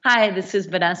Hi, this is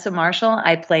Vanessa Marshall.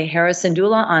 I play Hera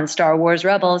Syndulla on Star Wars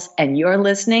Rebels, and you're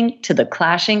listening to the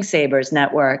Clashing Sabers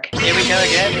Network. Here we go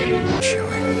again.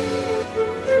 Chewie.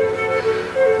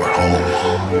 We're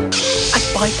home. I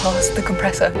bypassed the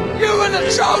compressor. You were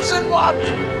the chosen one!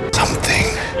 Something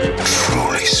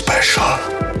truly special.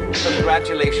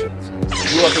 Congratulations.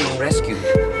 You are being rescued.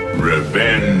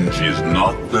 Revenge is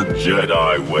not the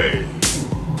Jedi way.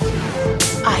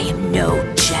 I am no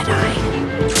Jedi.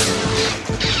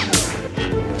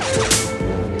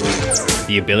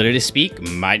 The ability to speak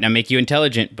might not make you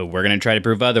intelligent, but we're going to try to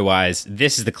prove otherwise.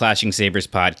 This is the Clashing Sabers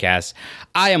podcast.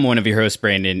 I am one of your hosts,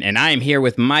 Brandon, and I am here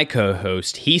with my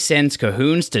co-host. He sends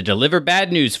Cahoons to deliver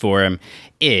bad news for him.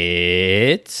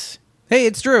 Hey,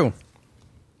 it's Drew.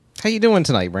 How you doing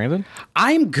tonight, Brandon?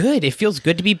 I'm good. It feels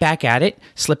good to be back at it.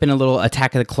 Slipping a little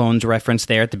Attack of the Clones reference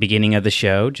there at the beginning of the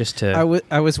show, just to...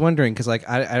 I was wondering, because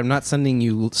I'm not sending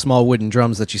you small wooden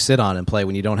drums that you sit on and play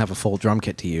when you don't have a full drum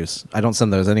kit to use. I don't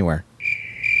send those anywhere.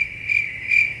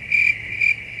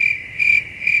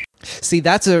 See,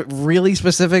 that's a really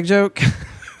specific joke.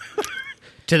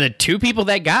 To the two people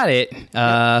that got it,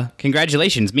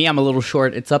 congratulations. Me, I'm a little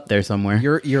short. It's up there somewhere.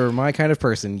 You're my kind of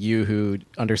person, you who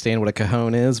understand what a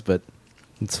cajon is, but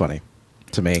it's funny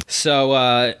to me.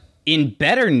 So, in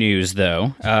better news,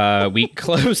 though, we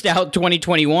closed out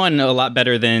 2021 a lot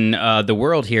better than the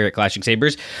world here at Clashing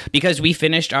Sabers, because we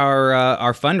finished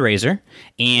our fundraiser,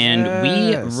 and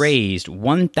we raised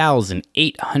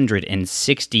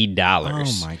 $1,860. Oh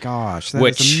my gosh,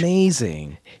 that's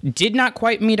amazing. Did not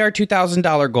quite meet our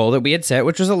 $2,000 goal that we had set,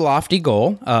 which was a lofty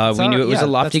goal. We knew it was a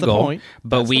lofty goal,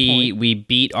 but we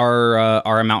beat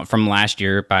our amount from last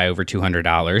year by over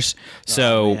 $200.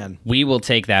 So we will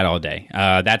take that all day.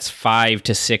 That's 500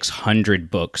 to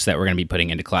 600 books that we're going to be putting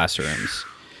into classrooms.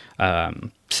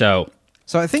 So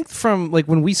I think from like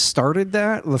when we started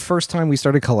that, the first time we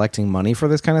started collecting money for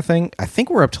this kind of thing, I think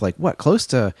we're up to close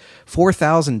to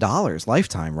 $4,000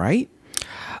 lifetime, right?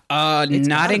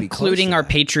 Not including our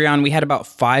Patreon. We had about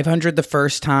 500 the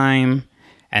first time,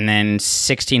 and then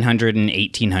 1,600 and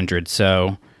 1,800.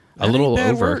 So a little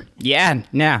over. Work. Yeah,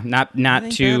 not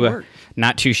too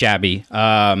shabby.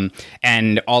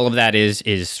 And all of that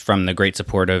is from the great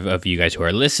support of you guys who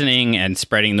are listening and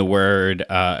spreading the word.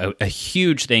 A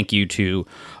huge thank you to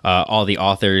all the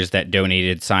authors that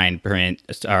donated signed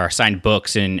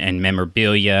books and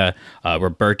memorabilia.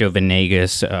 Roberto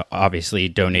Venegas, obviously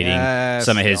donating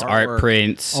some of his art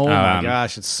prints. Oh my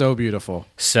gosh, it's so beautiful.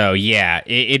 So yeah,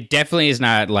 it definitely is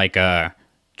not like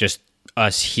just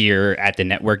us here at the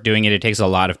network doing it. It takes a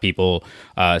lot of people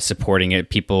supporting it,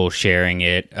 people sharing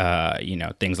it,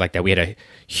 things like that. We had a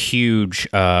huge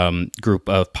group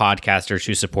of podcasters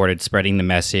who supported spreading the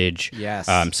message. Yes,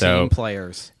 so team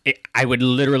players. I would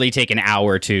literally take an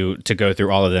hour to go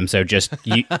through all of them. So just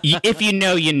if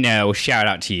you know, shout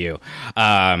out to you.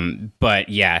 But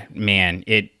yeah, man,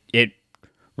 it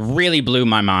really blew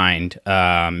my mind.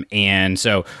 And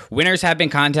so winners have been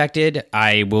contacted.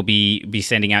 I will be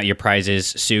sending out your prizes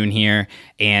soon here.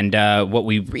 And what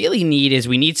we really need is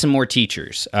we need some more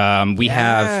teachers. We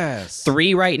have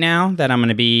 3 right now that I'm going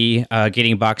to be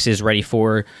getting boxes ready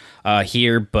for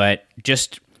here. But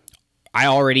I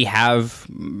already have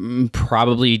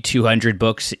probably 200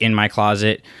 books in my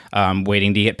closet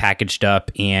waiting to get packaged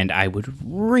up, and I would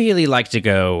really like to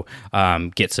go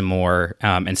get some more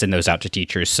and send those out to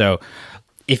teachers. So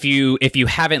if you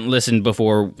haven't listened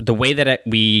before, the way that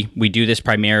we do this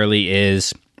primarily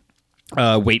is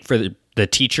wait for the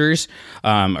teachers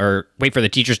or wait for the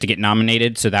teachers to get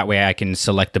nominated, so that way I can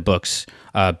select the books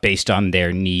based on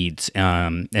their needs.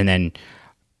 And then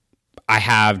I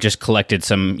have just collected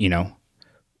some,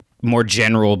 more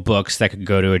general books that could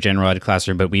go to a general ed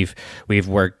classroom, but we've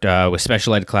worked with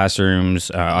special ed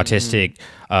classrooms, autistic,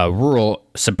 rural,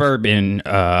 suburban.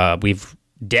 We've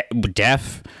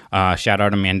deaf. Shout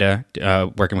out Amanda,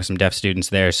 working with some deaf students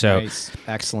there. So nice.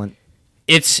 Excellent.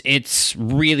 It's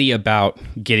really about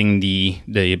getting the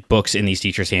books in these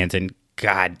teachers' hands. And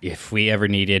God, if we ever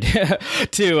needed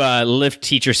to lift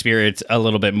teacher spirits a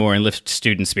little bit more and lift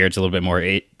student spirits a little bit more,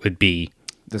 it would be.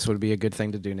 This would be a good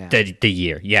thing to do now. The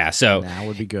year, yeah. So now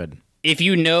would be good. If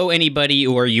you know anybody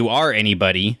or you are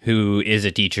anybody who is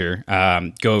a teacher,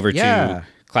 go over to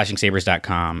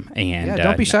clashingsabers.com and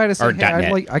don't be shy to say,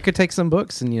 hey, I could take some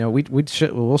books and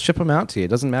we'll ship them out to you. It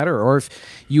doesn't matter. Or if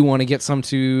you want to get some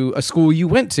to a school you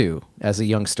went to as a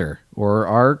youngster or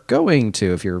are going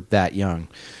to if you're that young.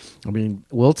 I mean,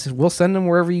 we'll send them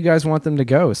wherever you guys want them to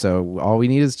go. So all we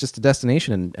need is just a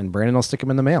destination, and Brandon will stick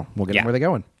them in the mail. We'll get them where they're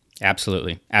going.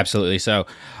 Absolutely. Absolutely. So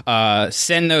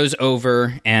send those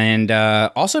over, and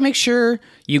also make sure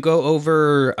you go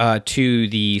over to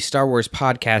the Star Wars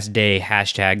Podcast Day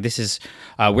hashtag. This is,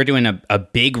 we're doing a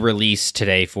big release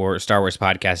today for Star Wars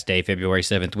Podcast Day, February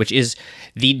 7th, which is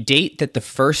the date that the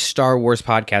first Star Wars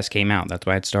podcast came out. That's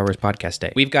why it's Star Wars Podcast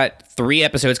Day. We've got 3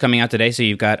 episodes coming out today. So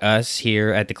you've got us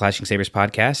here at the Clashing Sabers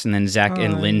podcast, and then Zach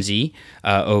and Lindsay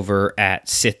over at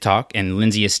Sith Talk. And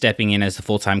Lindsay is stepping in as the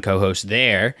full-time co-host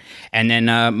there. And then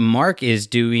Mark is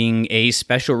doing a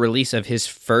special release of his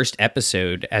first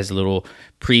episode as a little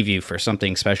preview for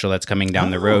something special that's coming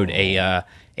down the road, a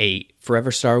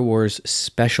Forever Star Wars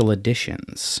special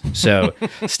editions. So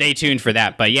stay tuned for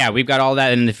that. But yeah, we've got all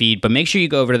that in the feed. But make sure you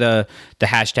go over to the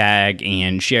hashtag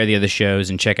and share the other shows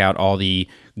and check out all the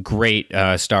great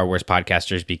Star Wars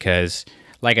podcasters, because,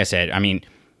 like I said, I mean,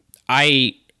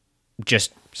 I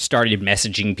just started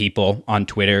messaging people on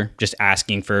Twitter, just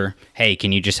asking for, hey,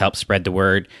 can you just help spread the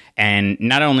word? And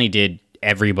not only did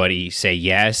everybody say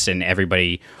yes and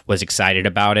everybody was excited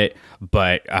about it,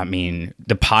 but I mean,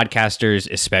 the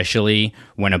podcasters especially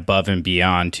went above and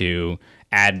beyond to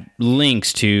add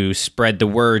links, to spread the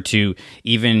word, to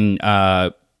even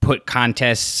put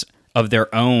contests of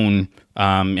their own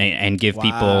and give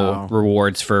people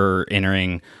rewards for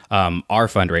entering our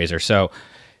fundraiser. So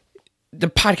the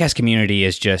podcast community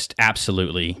is just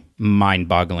absolutely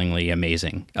mind-bogglingly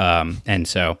amazing. And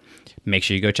so make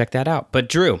sure you go check that out. But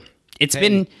Drew, it's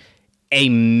been a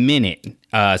minute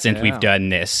since we've done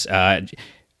this.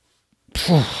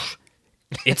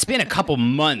 It's been a couple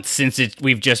months since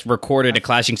we've just recorded a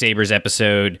Clashing Sabers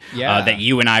episode that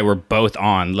you and I were both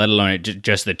on, let alone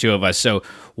just the two of us. So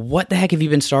what the heck have you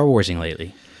been Star Warsing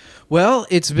lately? Well,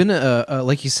 it's been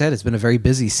like you said, it's been a very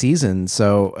busy season.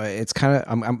 So it's kind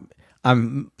of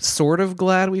I'm sort of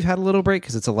glad we've had a little break,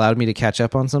 because it's allowed me to catch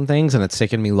up on some things, and it's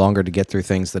taken me longer to get through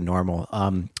things than normal.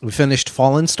 We finished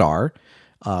Fallen Star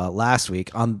last week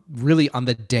on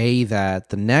the day that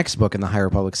the next book in the High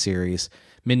Republic series,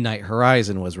 Midnight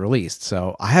Horizon, was released.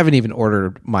 So I haven't even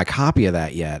ordered my copy of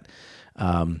that yet.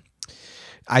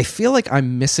 I feel like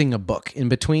I'm missing a book in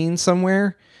between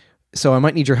somewhere, so I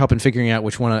might need your help in figuring out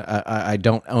which one I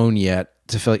don't own yet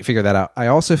to figure that out. I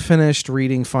also finished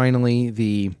reading finally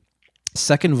the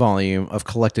second volume of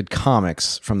collected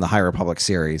comics from the High Republic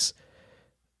series,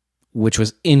 which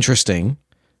was interesting.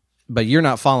 But you're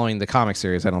not following the comic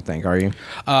series, I don't think, are you?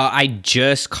 I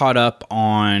just caught up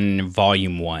on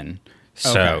Volume 1.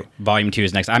 So Volume 2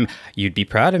 is next. You'd be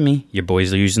proud of me. Your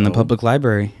boys are using the public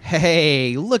library.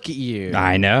 Hey, look at you.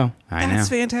 I know. That's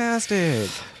fantastic.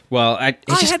 Well, I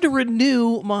had to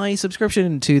renew my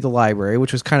subscription to the library,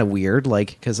 which was kind of weird,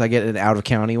 like, because I get an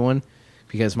out-of-county one,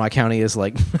 because my county is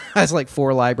like has like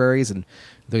 4 libraries, and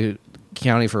the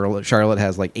county for Charlotte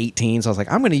has like 18. So I was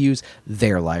like, I'm going to use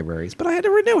their libraries, but I had to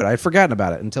renew it. I had forgotten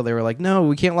about it until they were like, no,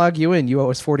 we can't log you in. You owe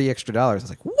us $40 extra. I was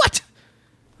like, what?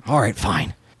 All right,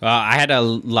 fine. I had a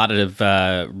lot of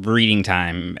reading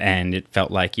time, and it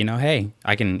felt like, hey,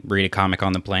 I can read a comic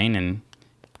on the plane and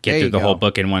get through the whole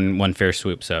book in one fair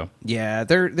swoop. So yeah,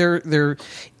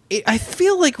 I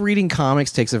feel like reading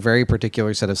comics takes a very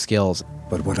particular set of skills.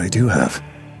 But what I do have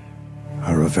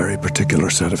are a very particular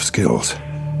set of skills.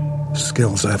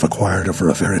 Skills I've acquired over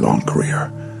a very long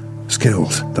career.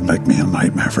 Skills that make me a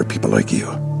nightmare for people like you.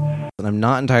 And I'm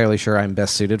not entirely sure I'm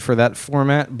best suited for that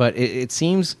format, but it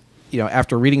seems,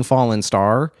 after reading Fallen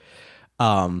Star,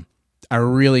 I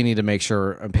really need to make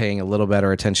sure I'm paying a little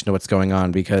better attention to what's going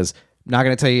on, because I'm not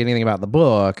going to tell you anything about the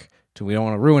book. We don't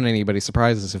want to ruin anybody's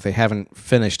surprises if they haven't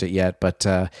finished it yet. But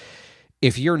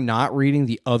if you're not reading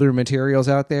the other materials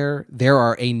out there, there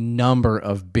are a number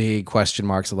of big question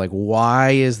marks of like, why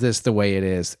is this the way it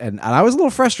is? And I was a little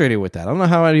frustrated with that. I don't know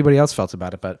how anybody else felt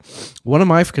about it, but one of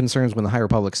my concerns when the High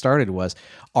Republic started was,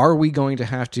 are we going to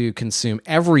have to consume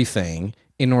everything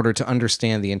in order to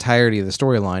understand the entirety of the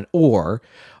storyline, or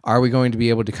are we going to be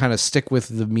able to kind of stick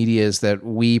with the medias that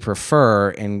we prefer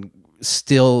and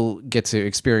still get to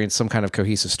experience some kind of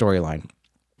cohesive storyline?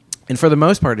 And for the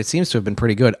most part, it seems to have been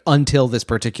pretty good until this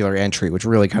particular entry, which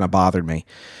really kind of bothered me.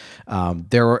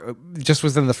 There were just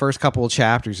within the first couple of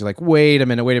chapters, you're like, wait a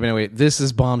minute, this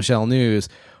is bombshell news.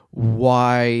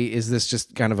 Why is this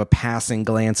just kind of a passing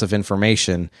glance of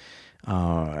information?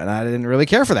 And I didn't really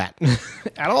care for that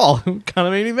at all. It kind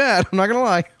of made me mad. I'm not going to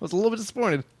lie. I was a little bit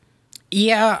disappointed.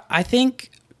 Yeah, I think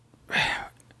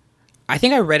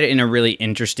I read it in a really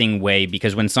interesting way,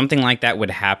 because when something like that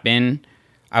would happen,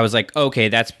 I was like, okay,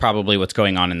 that's probably what's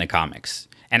going on in the comics.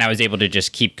 And I was able to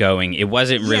just keep going. It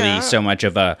wasn't really so much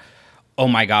of a, oh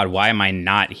my God, why am I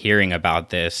not hearing about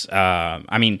this?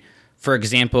 I mean, for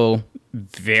example,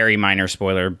 very minor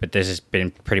spoiler, but this has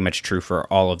been pretty much true for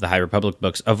all of the High Republic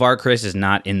books. Avar Kriss is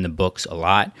not in the books a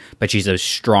lot, but she's a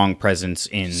strong presence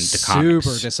in the comics.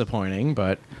 Super disappointing,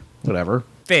 but whatever.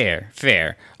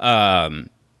 Fair.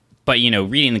 But, you know,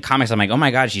 reading the comics, I'm like, oh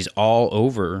my God, she's all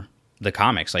over the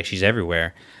comics. Like, she's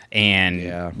everywhere.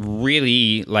 And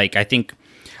really, like, I think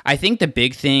the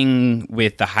big thing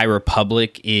with the High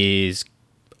Republic is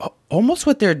almost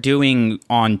what they're doing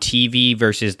on TV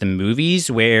versus the movies,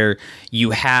 where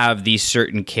you have these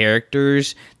certain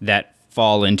characters that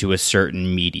fall into a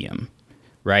certain medium,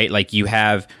 right? Like, you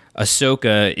have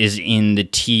Ahsoka is in the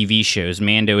TV shows,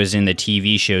 Mando is in the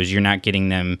TV shows. You're not getting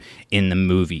them in the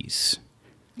movies.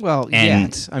 Well,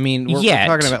 yet. I mean, we're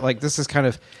talking about, like, this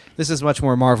is much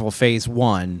more Marvel Phase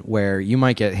 1, where you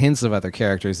might get hints of other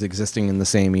characters existing in the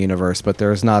same universe, but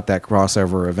there's not that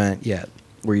crossover event yet,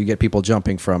 where you get people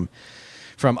jumping from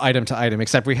item to item,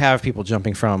 except we have people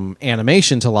jumping from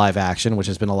animation to live action, which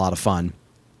has been a lot of fun.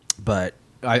 But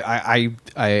I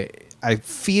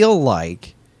feel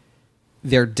like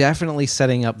they're definitely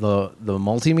setting up the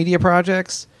multimedia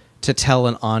projects to tell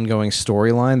an ongoing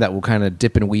storyline that will kind of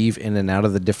dip and weave in and out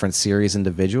of the different series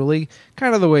individually.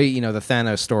 Kind of the way, you know, the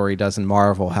Thanos story does in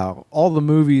Marvel, how all the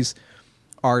movies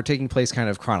are taking place kind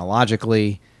of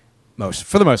chronologically,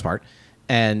 for the most part,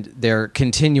 and they're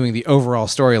continuing the overall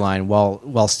storyline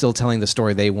while still telling the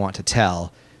story they want to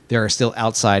tell. There are still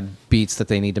outside beats that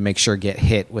they need to make sure get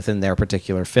hit within their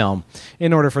particular film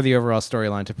in order for the overall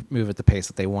storyline to move at the pace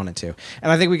that they want it to.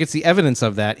 And I think we could see evidence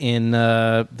of that in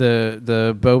the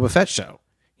Boba Fett show.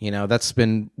 You know, that's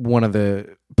been one of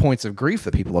the points of grief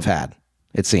that people have had,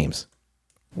 it seems.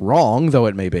 Wrong, though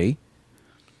it may be.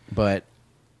 But,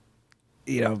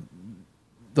 you know,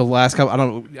 the last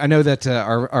couple, I know that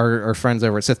our friends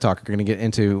over at Sith Talk are going to get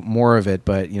into more of it,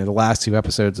 but, you know, the last 2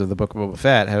 episodes of the Book of Boba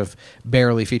Fett have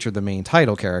barely featured the main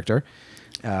title character,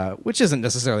 which isn't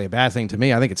necessarily a bad thing to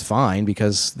me. I think it's fine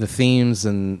because the themes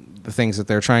and the things that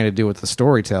they're trying to do with the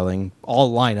storytelling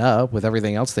all line up with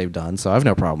everything else they've done, so I have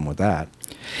no problem with that.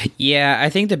 Yeah, I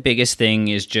think the biggest thing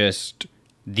is just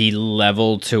the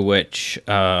level to which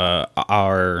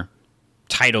our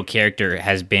title character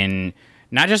has been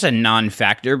not just a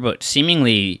non-factor, but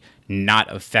seemingly not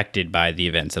affected by the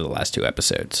events of the last 2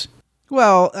 episodes.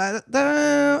 Well, I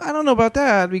don't know about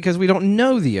that because we don't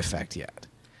know the effect yet.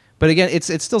 But again,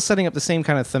 it's still setting up the same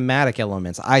kind of thematic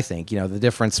elements, I think. You know, the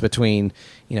difference between,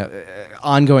 you know,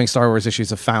 ongoing Star Wars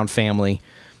issues of found family,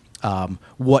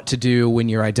 what to do when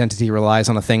your identity relies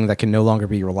on a thing that can no longer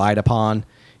be relied upon.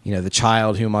 You know, the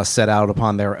child who must set out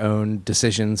upon their own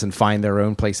decisions and find their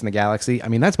own place in the galaxy. I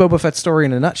mean, that's Boba Fett's story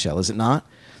in a nutshell, is it not?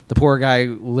 The poor guy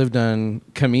lived on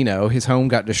Kamino. His home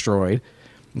got destroyed,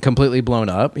 completely blown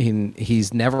up.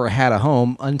 He's never had a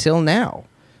home until now.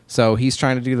 So he's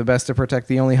trying to do the best to protect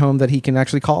the only home that he can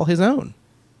actually call his own.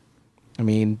 I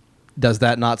mean, does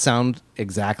that not sound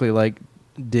exactly like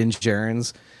Din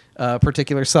Djarin's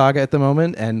particular saga at the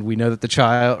moment? And we know that the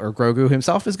child, or Grogu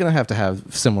himself, is going to have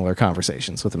similar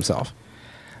conversations with himself.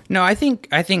 No, I think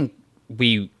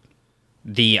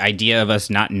the idea of us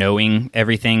not knowing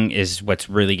everything is what's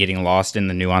really getting lost in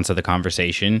the nuance of the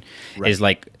conversation. Right. Is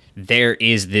like, there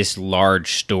is this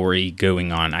large story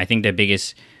going on. I think the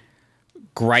biggest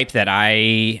gripe that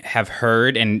I have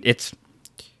heard, and it's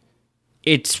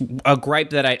a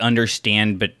gripe that I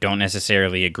understand but don't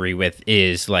necessarily agree with,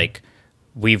 is like,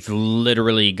 we've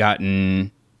literally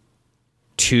gotten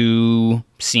 2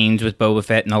 scenes with Boba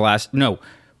Fett in the last... No,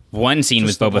 1 scene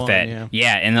with Boba Fett.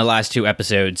 Yeah, in the last 2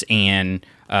 episodes. And,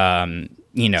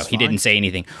 you know, he didn't say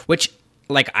anything. Which,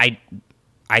 like, I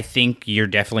think you're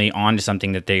definitely on to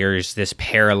something, that there's this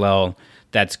parallel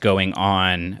that's going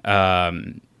on.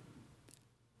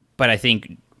 But I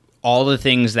think all the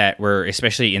things that were,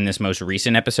 especially in this most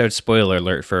recent episode, spoiler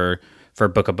alert for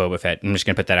Book of Boba Fett. I'm just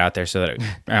going to put that out there so that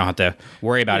I don't have to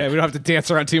worry about it. We don't have to dance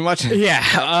around too much.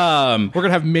 Yeah. We're going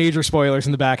to have major spoilers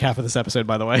in the back half of this episode,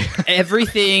 by the way.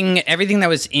 everything that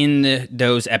was in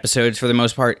those episodes, for the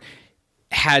most part,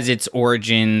 has its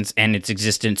origins and its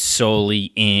existence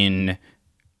solely in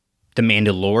The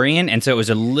Mandalorian. And so it was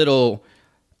a little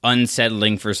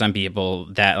unsettling for some people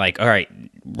that, like, all right,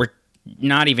 we're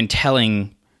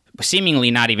seemingly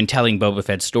not even telling Boba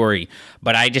Fett's story,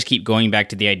 but I just keep going back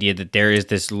to the idea that there is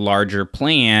this larger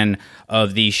plan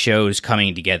of these shows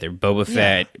coming together. Boba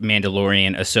Fett,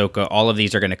 Mandalorian, Ahsoka, all of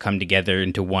these are going to come together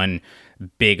into one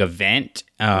big event.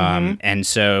 And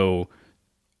so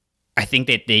I think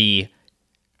that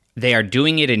they are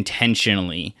doing it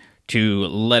intentionally to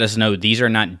let us know these are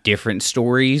not different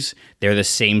stories. They're the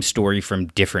same story from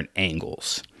different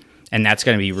angles. And that's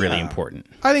going to be really important.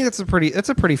 I think that's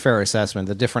a pretty fair assessment,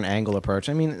 the different angle approach.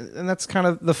 I mean, and that's kind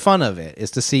of the fun of it,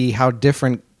 is to see how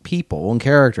different people and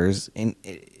characters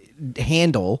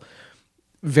handle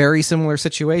very similar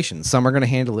situations. Some are going to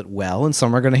handle it well and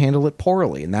some are going to handle it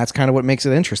poorly. And that's kind of what makes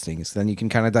it interesting. So then you can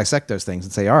kind of dissect those things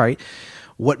and say, all right,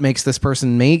 what makes this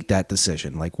person make that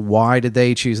decision? Like, why did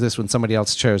they choose this when somebody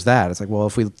else chose that? It's like, well,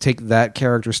 if we take that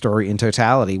character story in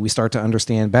totality, we start to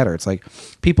understand better. It's like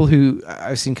people who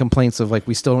I've seen complaints of, like,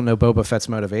 we still don't know Boba Fett's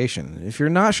motivation. If you're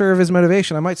not sure of his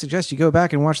motivation, I might suggest you go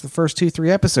back and watch the first 2-3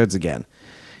 episodes again.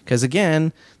 Because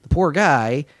again, the poor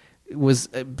guy was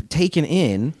taken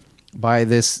in by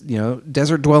this,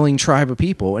 desert dwelling tribe of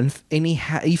people, and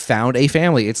he found a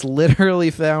family. It's literally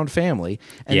found family,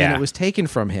 and then it was taken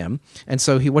from him. And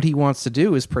so what he wants to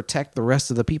do is protect the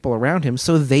rest of the people around him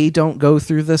so they don't go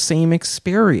through the same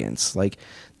experience. Like,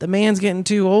 the man's getting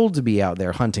too old to be out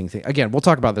there hunting things. Again, we'll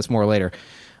talk about this more later.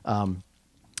 I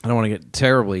don't want to get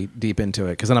terribly deep into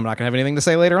it because then I'm not going to have anything to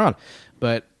say later on.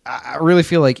 But I really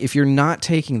feel like if you're not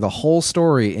taking the whole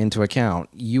story into account,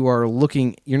 you're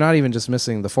not even just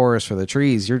missing the forest for the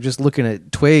trees. You're just looking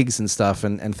at twigs and stuff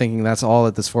and thinking that's all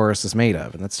that this forest is made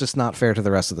of. And that's just not fair to the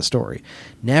rest of the story.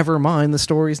 Never mind, the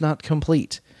story's not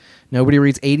complete. Nobody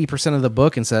reads 80% of the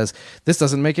book and says, this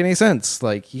doesn't make any sense.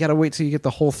 Like, you got to wait till you get the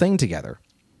whole thing together.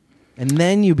 And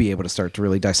then you'll be able to start to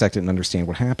really dissect it and understand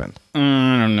what happened.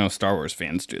 I don't know. Star Wars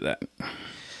fans do that.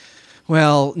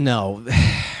 Well, no.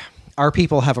 Our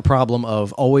people have a problem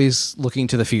of always looking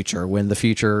to the future when the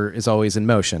future is always in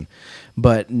motion.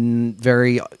 But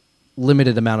very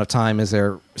limited amount of time is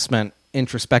there spent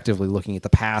introspectively looking at the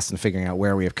past and figuring out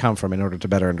where we have come from in order to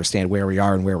better understand where we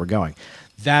are and where we're going.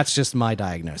 That's just my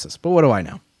diagnosis. But what do I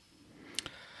know?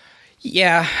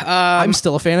 Yeah. I'm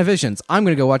still a fan of Visions. I'm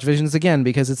going to go watch Visions again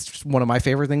because it's just one of my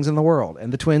favorite things in the world.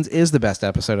 And The Twins is the best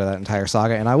episode of that entire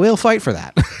saga, and I will fight for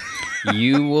that.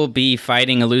 You will be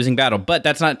fighting a losing battle, but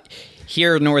that's not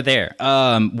here nor there.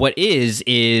 What is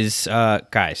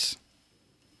guys.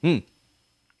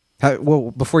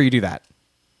 Well, before you do that,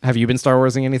 have you been Star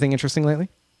Warsing anything interesting lately?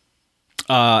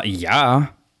 Yeah.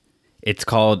 It's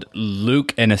called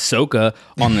Luke and Ahsoka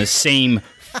on the same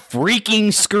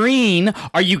freaking screen.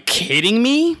 Are you kidding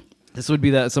me? This would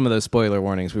be some of those spoiler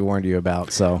warnings we warned you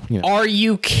about. So, Are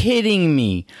you kidding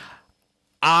me?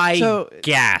 I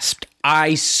gasped.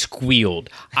 I squealed.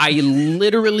 I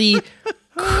literally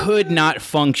could not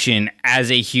function as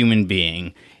a human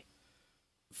being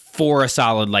for a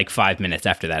solid 5 minutes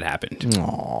after that happened.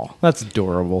 Aw, that's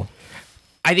adorable.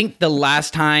 I think the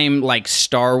last time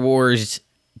Star Wars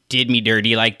did me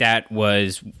dirty like that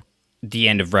was the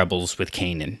end of Rebels with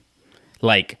Kanan.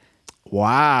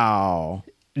 Wow.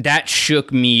 That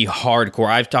shook me hardcore.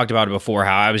 I've talked about it before,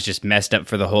 how I was just messed up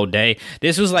for the whole day.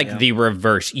 This was the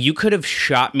reverse. You could have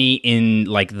shot me in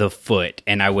the foot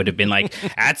and I would have been like,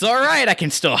 that's all right. I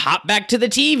can still hop back to the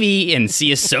TV and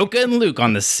see Ahsoka and Luke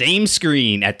on the same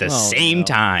screen at the same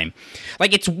time.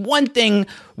 It's one thing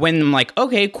when I'm like,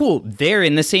 okay, cool. They're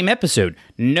in the same episode.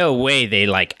 No way they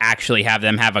actually have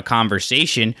them have a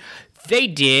conversation. They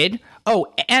did. Oh,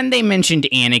 and they mentioned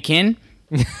Anakin.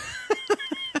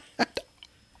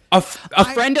 A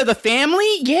friend of the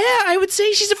family? Yeah, I would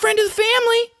say she's a friend of the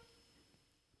family.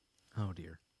 Oh,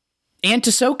 dear. And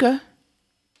Ahsoka.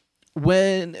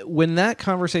 When that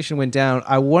conversation went down,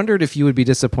 I wondered if you would be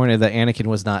disappointed that Anakin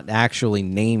was not actually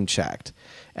name-checked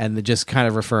and just kind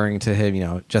of referring to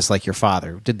him, just like your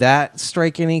father. Did that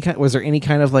strike was there any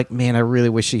kind of man, I really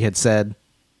wish she had said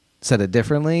it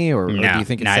differently? Or do you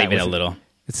think it's not even a little?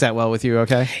 It sat well with you,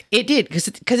 okay? It did,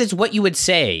 because it's what you would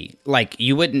say.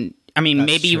 You wouldn't... I mean,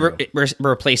 that's maybe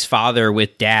replace father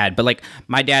with dad, but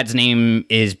my dad's name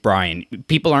is Brian.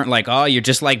 People aren't like, oh, you're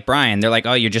just like Brian. They're like,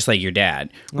 oh, you're just like your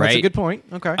dad, right? That's a good point.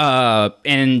 Okay.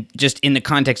 And just in the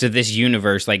context of this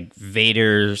universe,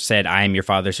 Vader said, I am your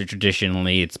father. So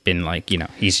traditionally it's been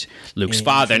he's Luke's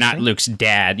father, not Luke's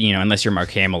dad, unless you're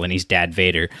Mark Hamill and he's Dad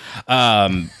Vader.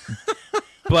 But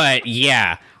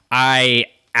yeah, I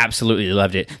absolutely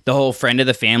loved it. The whole friend of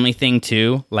the family thing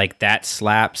too, that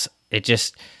slaps. It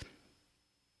just...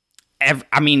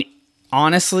 I mean,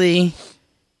 honestly,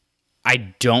 I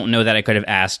don't know that I could have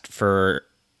asked for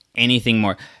anything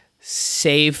more,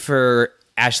 save for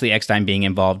Ashley Eckstein being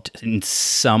involved in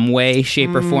some way,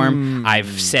 shape, or form.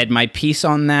 I've said my piece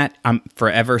on that. I'm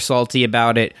forever salty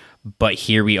about it, but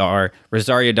here we are.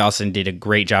 Rosario Dawson did a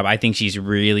great job. I think she's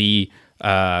really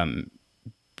starting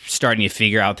to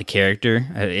figure out the character.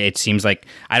 It seems like,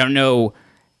 I don't know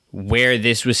where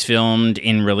this was filmed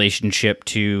in relationship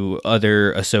to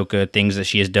other Ahsoka things that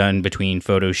she has done between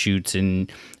photo shoots and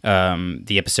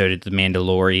the episode of The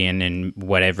Mandalorian and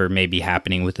whatever may be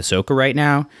happening with Ahsoka right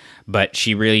now. But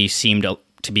she really seemed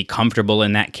to be comfortable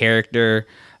in that character.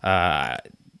 And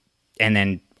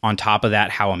then on top of that,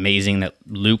 how amazing that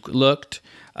Luke looked.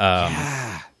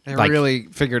 They really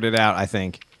figured it out, I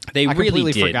think. I really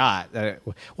completely did. Forgot.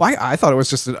 Why? I thought it was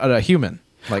just a human.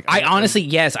 Like I honestly,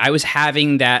 yes, I was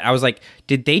having that. I was like,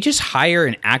 did they just hire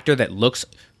an actor that looks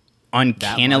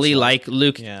uncannily like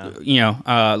Luke?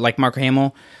 Yeah. Like Mark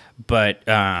Hamill. But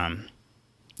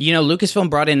Lucasfilm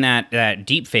brought in that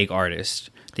deep fake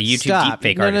artist, the YouTube deep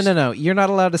fake artist. No. You're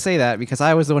not allowed to say that because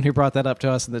I was the one who brought that up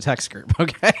to us in the text group.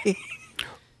 Okay.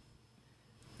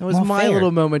 It was my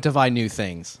little moment of I knew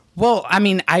things. Well, I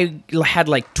mean, I had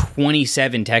like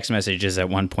 27 text messages at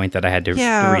one point that I had to read through.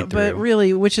 Yeah, but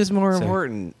really, which is more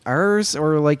important? Ours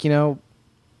or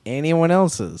anyone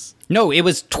else's? No, it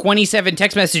was 27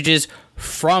 text messages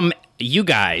from you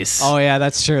guys. Oh, yeah,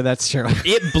 that's true.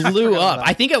 It blew up.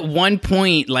 I think at one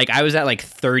point, I was at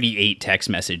 38 text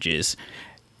messages.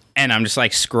 And I'm just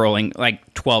scrolling,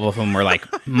 12 of them were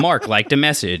Mark liked a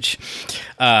message.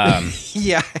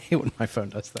 Yeah, I hate when my phone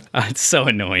does that. It's so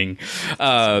annoying.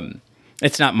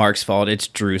 It's not Mark's fault. It's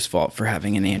Drew's fault for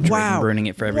having an Android and ruining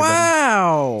it for everybody.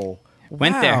 Wow.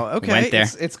 Went there. Okay. Went there.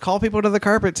 It's call people to the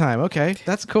carpet time. Okay.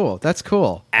 That's cool.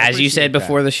 As you said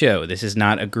before the show, this is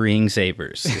not agreeing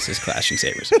sabers. This is clashing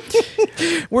sabers.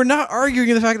 We're not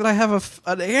arguing the fact that I have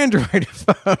an Android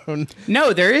phone.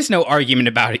 No, there is no argument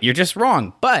about it. You're just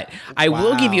wrong. But I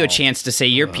will give you a chance to say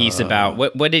your piece about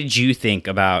what did you think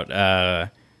about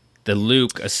the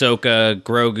Luke, Ahsoka,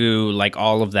 Grogu,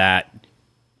 all of that.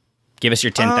 Give us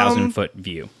your 10,000 foot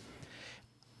view.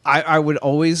 I would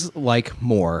always like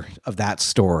more of that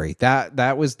story.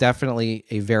 That was definitely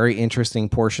a very interesting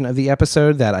portion of the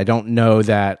episode that I don't know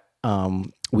that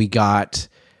we got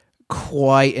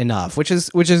quite enough, which is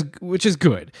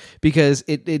good because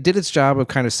it did its job of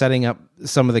kind of setting up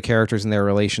some of the characters and their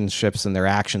relationships and their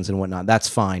actions and whatnot. That's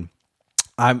fine.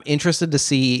 I'm interested to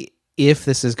see if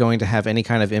this is going to have any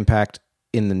kind of impact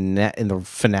in the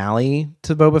finale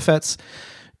to Boba Fett's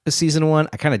season 1.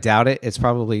 I kind of doubt it. It's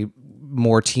probably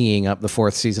more teeing up the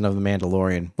 4th season of The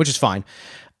Mandalorian, which is fine.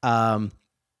 But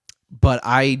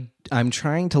I'm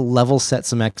trying to level set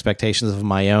some expectations of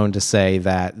my own to say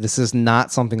that this is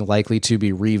not something likely to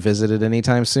be revisited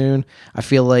anytime soon. I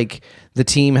feel like the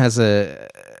team has a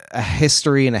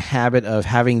history and a habit of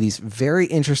having these very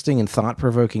interesting and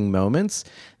thought-provoking moments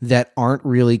that aren't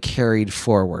really carried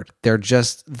forward. They're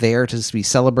just there to be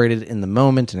celebrated in the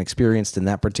moment and experienced in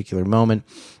that particular moment.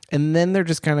 And then they're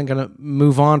just kind of going to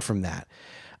move on from that.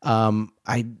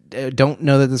 I don't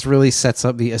know that this really sets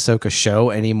up the Ahsoka show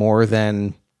any more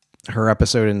than her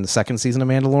episode in the 2nd season of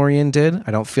Mandalorian did.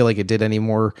 I don't feel like it did any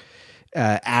more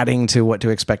adding to what to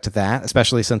expect to that,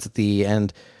 especially since at the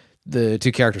end, the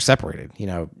two characters separated.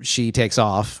 She takes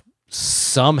off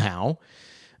somehow.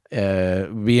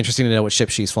 Be interesting to know what ship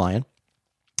she's flying.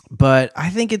 But I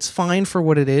think it's fine for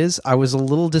what it is. I was a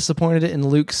little disappointed in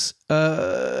Luke's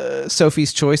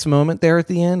Sophie's Choice moment there at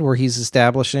the end where he's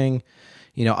establishing,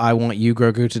 I want you,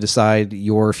 Grogu, to decide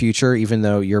your future, even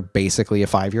though you're basically a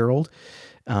 5-year-old.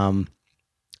 And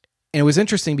it was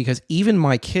interesting because even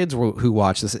my kids who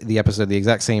watched the episode the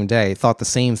exact same day thought the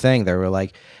same thing. They were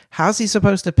like, how's he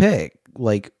supposed to pick?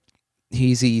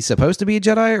 Is he supposed to be a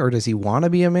Jedi or does he want to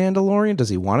be a Mandalorian? Does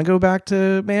he want to go back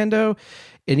to Mando?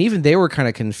 And even they were kind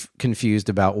of confused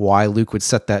about why Luke would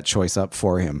set that choice up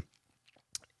for him.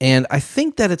 And I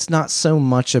think that it's not so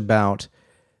much about...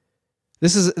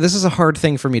 This is a hard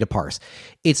thing for me to parse.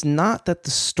 It's not that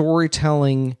the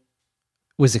storytelling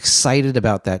was excited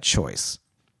about that choice.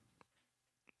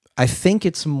 I think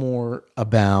it's more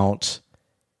about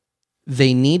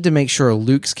they need to make sure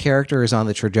Luke's character is on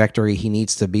the trajectory he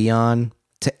needs to be on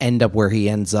to end up where he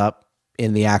ends up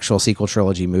in the actual sequel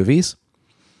trilogy movies.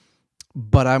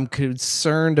 But I'm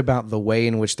concerned about the way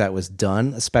in which that was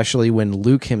done, especially when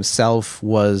Luke himself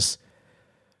was,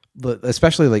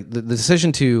 especially the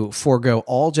decision to forego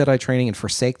all Jedi training and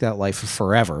forsake that life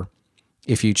forever,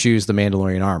 if you choose the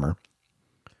Mandalorian armor,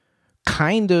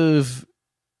 kind of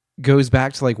goes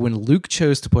back to when Luke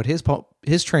chose to put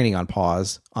his training on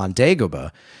pause on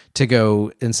Dagobah to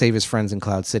go and save his friends in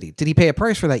Cloud City. Did he pay a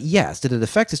price for that? Yes. Did it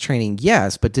affect his training?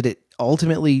 Yes. But did it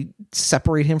ultimately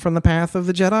separate him from the path of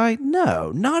the Jedi?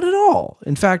 No, not at all.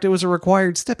 In fact, it was a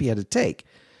required step he had to take.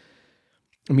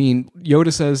 I mean,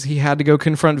 Yoda says he had to go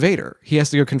confront Vader. He has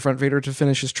to go confront Vader to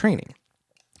finish his training.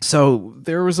 So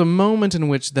there was a moment in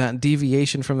which that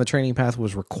deviation from the training path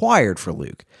was required for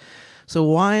Luke. So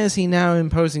why is he now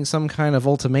imposing some kind of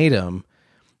ultimatum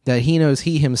that he knows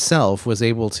he himself was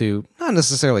able to not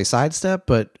necessarily sidestep,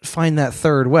 but find that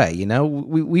third way? You know,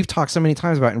 we've talked so many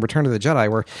times about in Return of the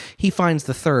Jedi where he finds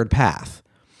the third path.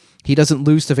 He doesn't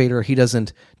lose to Vader. He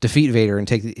doesn't defeat Vader and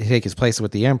take his place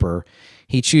with the Emperor.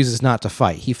 He chooses not to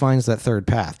fight. He finds that third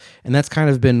path. And that's kind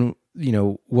of been, you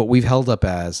know, what we've held up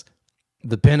as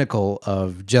the pinnacle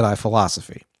of Jedi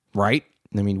philosophy, right?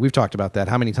 I mean, we've talked about that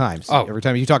how many times? Oh. Every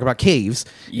time you talk about caves,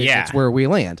 it's where we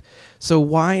land. So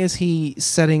why is he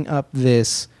setting up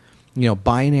this, you know,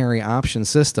 binary option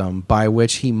system by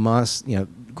which he must, you know,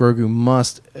 Grogu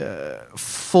must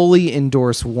fully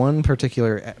endorse one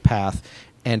particular path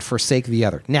and forsake the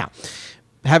other? Now,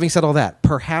 having said all that,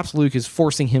 perhaps Luke is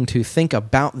forcing him to think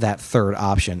about that third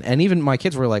option. And even my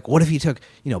kids were like, what if he took,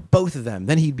 you know, both of them?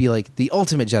 Then he'd be like the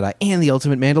ultimate Jedi and the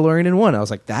ultimate Mandalorian in one. I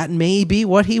was like, that may be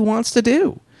what he wants to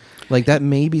do. Like, that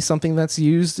may be something that's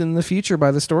used in the future by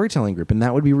the storytelling group. And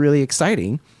that would be really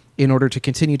exciting in order to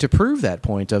continue to prove that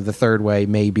point of the third way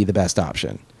may be the best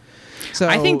option. So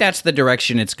I think that's the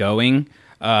direction it's going,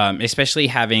 especially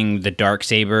having the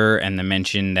Darksaber and the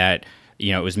mention that,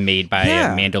 you know, it was made by a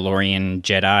Mandalorian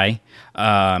Jedi.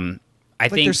 I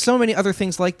think there's so many other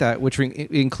things like that, which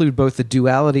include both the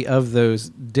duality of those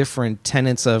different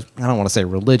tenets of, I don't want to say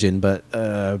religion, but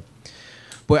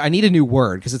boy, I need a new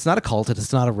word because it's not a cult and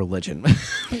it's not a religion.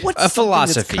 What's a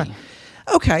philosophy.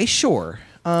 Okay, sure.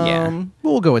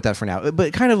 We'll go with that for now.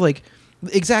 But kind of like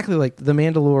exactly like the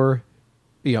Mandalore,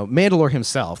 you know, Mandalore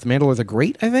himself, Mandalore the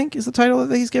Great, I think is the title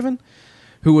that he's given,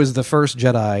 who was the first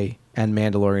Jedi and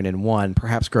Mandalorian in one.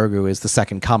 Perhaps Grogu is the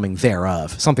second coming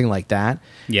thereof, something like that.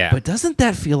 Yeah. But doesn't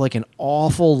that feel like an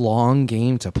awful long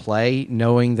game to play,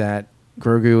 knowing that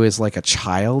Grogu is like a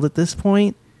child at this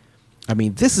point? I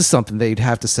mean, this is something they'd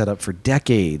have to set up for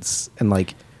decades and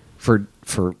like for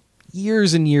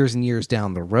years and years and years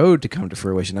down the road to come to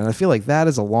fruition. And I feel like that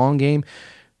is a long game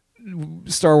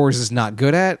Star Wars is not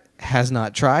good at, has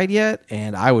not tried yet,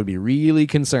 and I would be really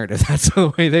concerned if that's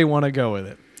the way they want to go with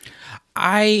it.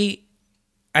 I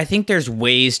think there's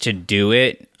ways to do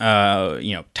it,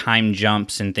 you know, time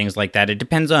jumps and things like that. It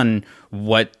depends on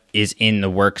what is in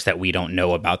the works that we don't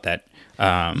know about that.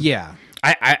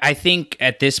 I think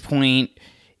at this point,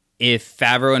 if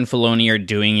Favreau and Filoni are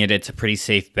doing it, it's a pretty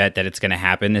safe bet that it's going to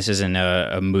happen. This isn't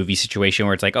a movie situation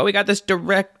where it's like, oh, we got this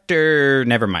director.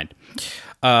 Never mind.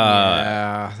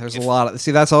 There's a lot of...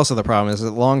 See, that's also the problem, is that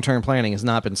long-term planning has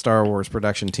not been Star Wars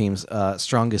production team's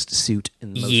strongest suit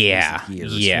in the most recent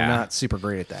years. Yeah. We're not super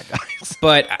great at that, guys.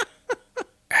 But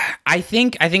I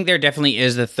think there definitely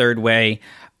is the third way.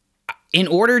 In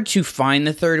order to find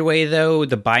the third way, though,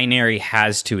 the binary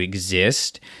has to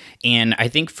exist. And I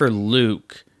think for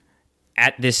Luke,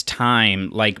 at this time,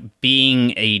 like,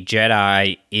 being a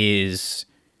Jedi is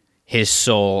his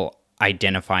sole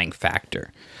identifying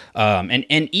factor.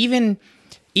 And even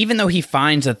though he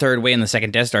finds a third way in the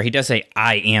second Death Star, he does say,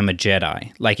 I am a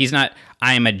Jedi. Like, he's not,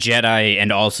 I am a Jedi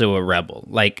and also a rebel.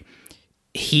 Like,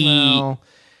 yeah,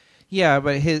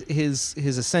 but his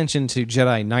ascension to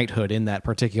Jedi knighthood in that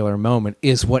particular moment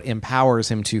is what empowers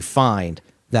him to find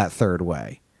that third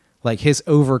way. Like, his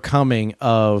overcoming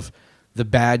of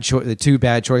the two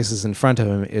bad choices in front of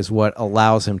him is what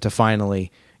allows him to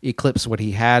finally eclipse what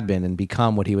he had been and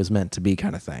become what he was meant to be,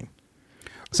 kind of thing.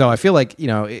 So I feel like, you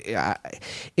know,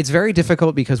 it's very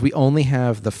difficult because we only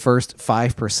have the first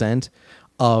 5%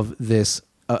 of this,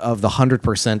 of the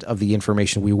 100% of the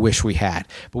information we wish we had.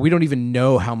 But we don't even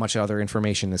know how much other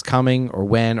information is coming or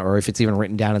when, or if it's even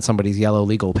written down in somebody's yellow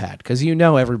legal pad. Because you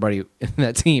know everybody in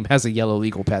that team has a yellow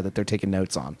legal pad that they're taking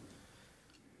notes on.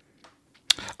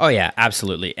 Oh, yeah,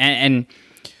 absolutely. And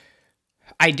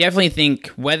I definitely think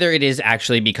whether it is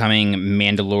actually becoming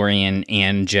Mandalorian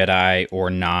and Jedi or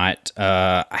not,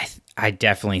 I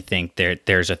definitely think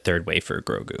there's a third way for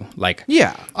Grogu. Like,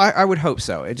 yeah, I would hope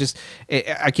so.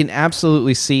 I can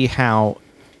absolutely see how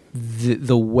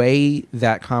the way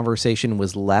that conversation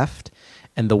was left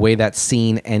and the way that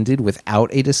scene ended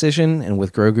without a decision and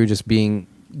with Grogu just being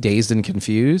dazed and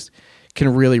confused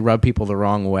can really rub people the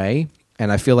wrong way.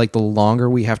 And I feel like the longer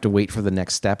we have to wait for the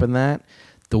next step in that,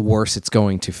 the worse it's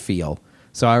going to feel.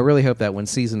 So I really hope that when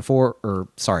season 3 of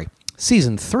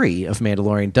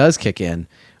Mandalorian does kick in,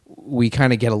 we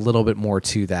kind of get a little bit more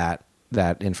to that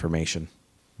information.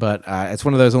 But it's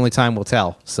one of those only time will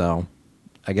tell. So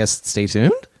I guess stay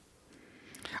tuned.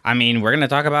 I mean, we're going to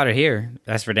talk about it here.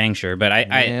 That's for dang sure. But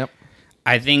I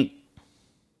think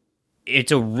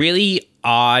it's a really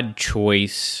odd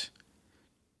choice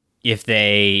if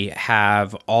they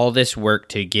have all this work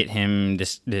to get him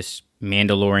this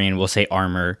Mandalorian, we'll say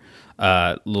armor,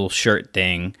 little shirt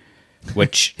thing,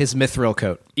 which His mithril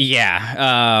coat.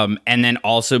 yeah, and then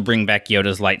also bring back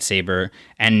Yoda's lightsaber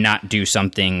and not do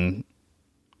something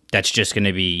that's just going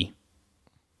to be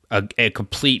a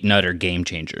complete nutter game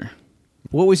changer.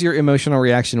 What was your emotional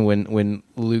reaction when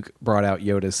Luke brought out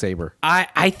Yoda's saber?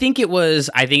 I think it was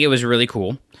really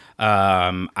cool.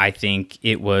 I think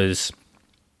it was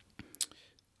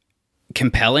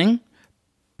compelling,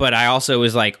 but I also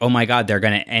was like, oh my God, they're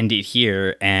going to end it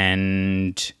here.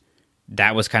 And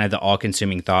that was kind of the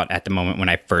all-consuming thought at the moment when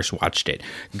I first watched it.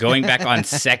 Going back on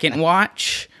second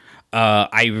watch,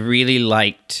 I really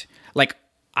liked, like,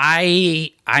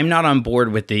 I'm not on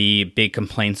board with the big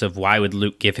complaints of why would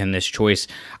Luke give him this choice.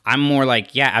 I'm more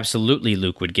like, yeah, absolutely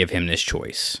Luke would give him this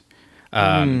choice.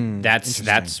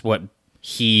 That's what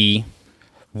he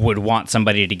would want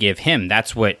somebody to give him.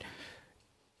 That's what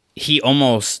he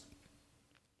almost...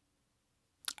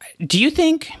 Do you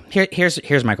think...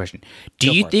 Here's my question.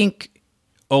 Do you think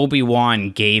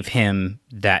Obi-Wan gave him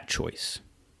that choice?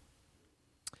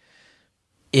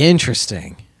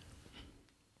 Interesting.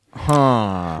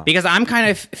 Huh. Because I'm kind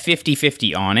of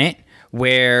 50-50 on it,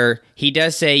 where he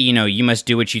does say, you know, you must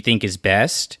do what you think is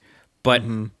best, but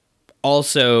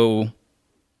also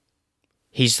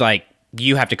he's like,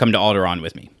 you have to come to Alderaan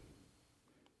with me.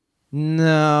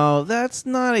 No, that's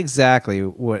not exactly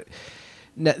what...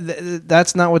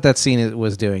 That's not what that scene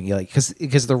was doing. Like,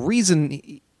 because the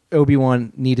reason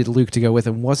Obi-Wan needed Luke to go with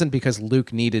him wasn't because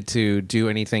Luke needed to do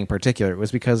anything particular. It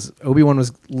was because Obi-Wan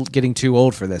was getting too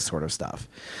old for this sort of stuff.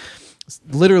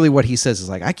 Literally what he says is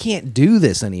like, I can't do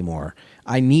this anymore.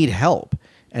 I need help.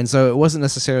 And so it wasn't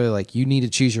necessarily like you need to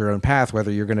choose your own path,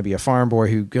 whether you're going to be a farm boy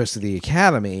who goes to the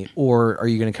academy, or are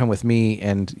you going to come with me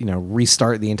and, you know,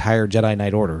 restart the entire Jedi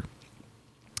Knight Order.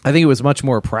 I think it was much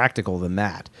more practical than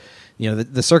that. You know,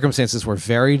 the circumstances were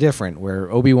very different,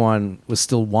 where Obi-Wan was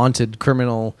still wanted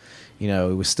criminal, you know,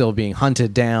 he was still being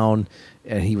hunted down,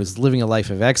 and he was living a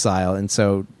life of exile. And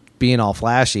so being all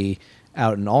flashy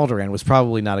out in Alderaan was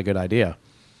probably not a good idea.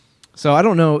 So I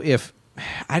don't know if...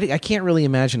 I can't really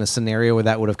imagine a scenario where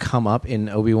that would have come up in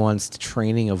Obi-Wan's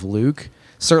training of Luke.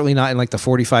 Certainly not in like the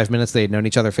 45 minutes they had known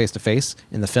each other face to face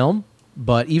in the film.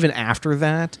 But even after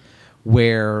that,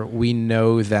 where we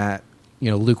know that,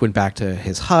 you know, Luke went back to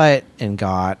his hut and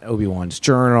got Obi-Wan's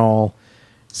journal,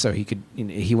 so he could, you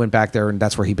know, he went back there and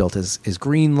that's where he built his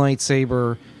green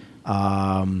lightsaber.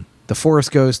 The Force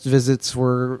Ghost visits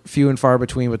were few and far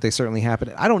between, but they certainly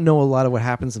happened. I don't know a lot of what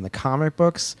happens in the comic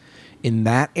books in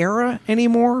that era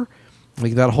anymore.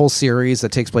 Like that whole series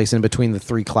that takes place in between the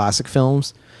three classic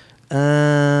films.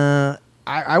 I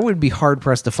would be hard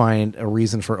pressed to find a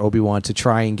reason for Obi-Wan to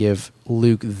try and give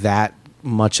Luke that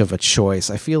much of a choice.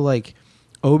 I feel like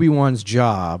Obi-Wan's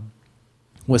job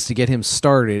was to get him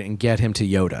started and get him to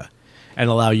Yoda and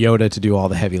allow Yoda to do all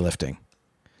the heavy lifting.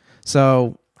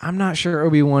 So I'm not sure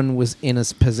Obi-Wan was in a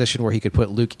position where he could put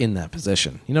Luke in that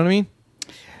position. You know what I mean?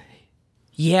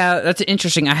 Yeah, that's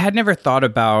interesting. I had never thought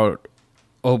about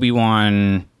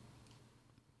Obi-Wan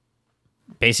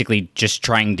basically just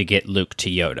trying to get Luke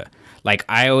to Yoda. Like,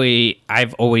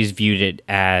 I've always viewed it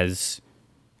as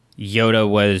Yoda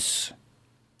was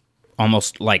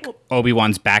almost like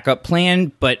Obi-Wan's backup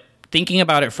plan, but thinking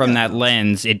about it from that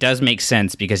lens, it does make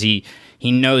sense because he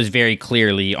knows very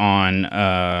clearly on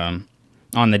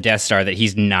the Death Star that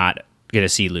he's not going to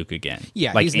see Luke again.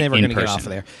 Yeah, like he's never going to get off of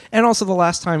there. And also, the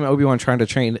last time Obi-Wan tried to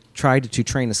train a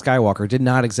Skywalker did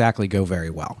not exactly go very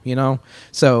well, you know?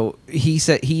 So he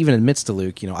even admits to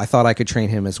Luke, you know, I thought I could train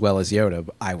him as well as Yoda,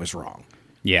 but I was wrong.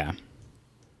 Yeah.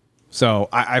 So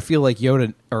I feel like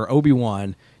Yoda or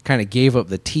Obi-Wan kind of gave up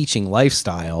the teaching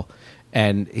lifestyle,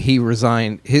 and he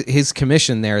resigned. His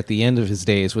commission there at the end of his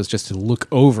days was just to look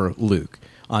over Luke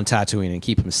on Tatooine and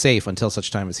keep him safe until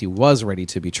such time as he was ready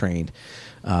to be trained.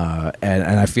 And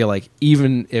I feel like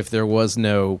even if there was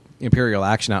no Imperial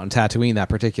action out in Tatooine that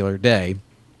particular day,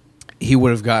 he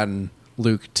would have gotten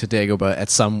Luke to Dagobah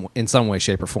in some way,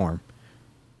 shape, or form.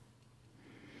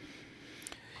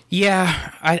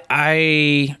 Yeah,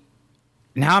 I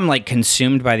now I'm like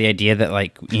consumed by the idea that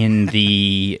like in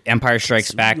the Empire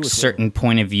Strikes Back certain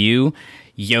point of view,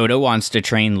 Yoda wants to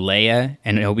train Leia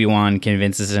and Obi-Wan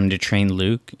convinces him to train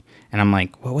Luke. And I'm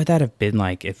like, what would that have been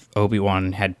like if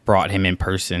Obi-Wan had brought him in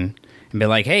person and been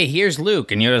like, hey, here's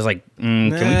Luke. And Yoda's like,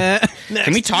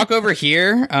 can we talk over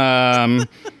here?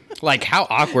 Like, how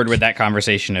awkward would that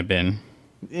conversation have been?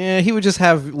 Yeah, he would just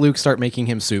have Luke start making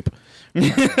him soup.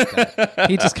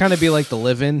 He'd just kind of be like the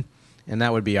live-in, and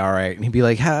that would be all right. And he'd be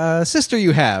like, sister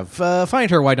you have,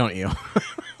 find her, why don't you?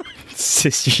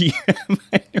 Sister you have,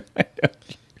 find her, why don't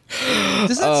you?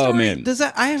 Does that story, man. Does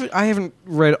that I haven't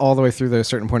read all the way through those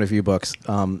certain point of view books,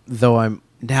 though I'm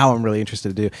now I'm really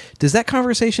interested to do. Does that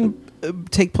conversation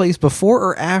take place before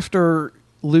or after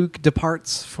Luke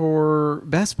departs for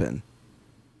Bespin?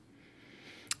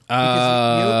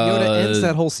 Because Yoda ends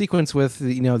that whole sequence with,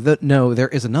 no, there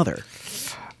is another.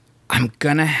 I'm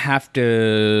gonna have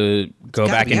to go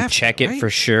back and check it for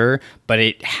sure, but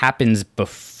it happens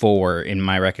before in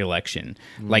my recollection.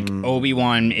 Like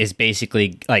Obi-Wan is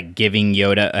basically like giving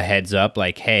Yoda a heads up,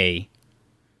 like, hey,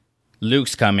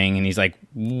 Luke's coming, and he's like,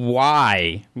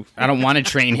 why? I don't want to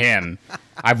train him.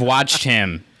 I've watched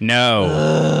him.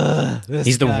 No.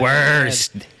 He's the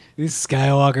worst. These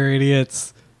Skywalker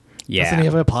idiots. Yeah. Doesn't he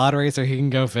have a pod racer he can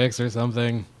go fix or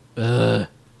something? Ugh.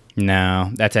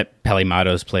 No, that's at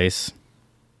Pelimato's place.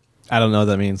 I don't know what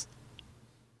that means.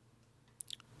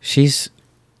 She's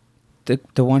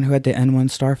the one who had the N1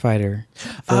 Starfighter.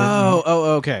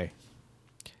 Oh, okay.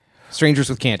 Strangers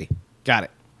with Candy. Got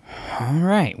it. All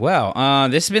right. Well,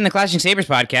 this has been the Clashing Sabers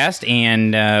podcast,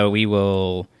 and we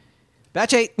will...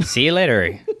 Batch 8. See you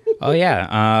later. Oh,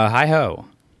 yeah. Hi-ho.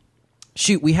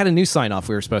 Shoot, we had a new sign-off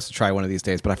we were supposed to try one of these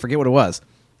days, but I forget what it was.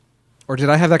 Or did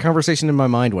I have that conversation in my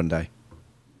mind one day?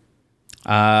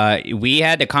 We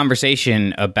had a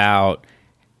conversation about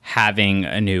having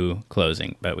a new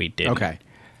closing, but we didn't. Okay.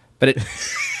 But it...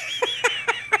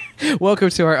 Welcome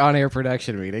to our on-air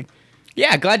production meeting.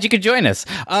 Yeah, glad you could join us.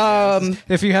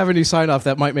 If you have a new sign-off,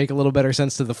 that might make a little better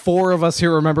sense to the four of us who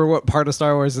remember what part of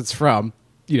Star Wars it's from.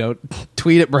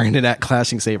 Tweet at Brandon at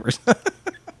Clashing Sabers.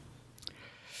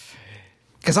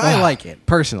 Because I like it,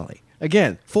 personally.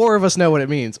 Again, four of us know what it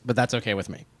means, but that's okay with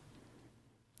me.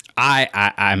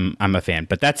 I'm a fan,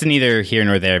 but that's neither here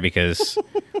nor there because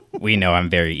we know I'm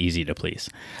very easy to please.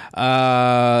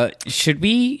 Should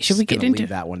we get into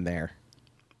that one there?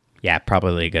 Yeah,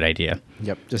 probably a good idea.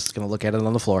 Yep, just gonna look at it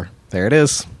on the floor. There it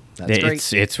is. That's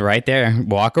great. It's right there.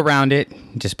 Walk around it.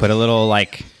 Just put a little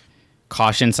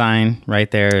caution sign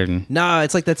right there. Nah,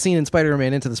 it's like that scene in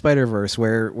Spider-Man Into the Spider-Verse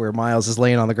where Miles is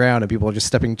laying on the ground and people are just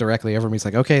stepping directly over him. He's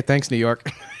like, okay, thanks, New York.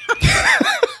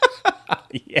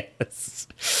 Yes.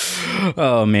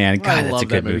 Oh, man. God, that's a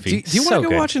good movie. Do you want to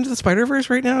go watch Into the Spider-Verse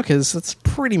right now? Because that's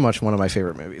pretty much one of my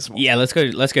favorite movies. Yeah, let's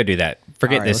go do that.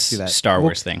 Forget this Star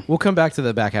Wars thing. We'll come back to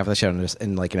the back half of the show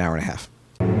in like an hour and a half.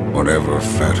 Whatever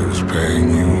Fett is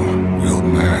paying you, we'll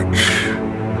match.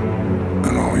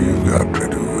 And all you've got to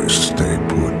do is stay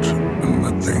put and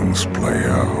let things play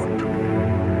out.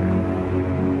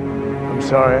 I'm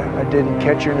sorry, I didn't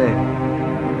catch your name.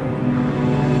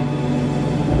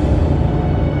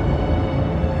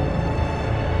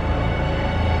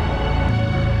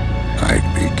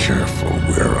 I'd be careful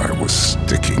where I was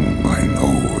sticking my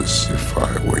nose if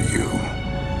I were you.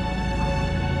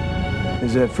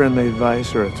 Is that friendly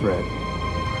advice or a threat?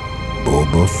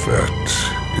 Boba Fett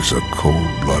is a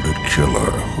cold-blooded killer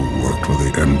who worked for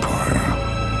the Empire.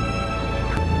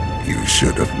 You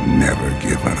should have never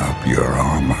given up your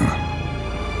armor.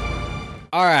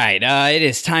 All right, it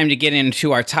is time to get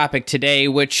into our topic today,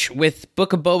 which with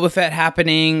Book of Boba Fett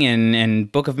happening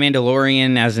and Book of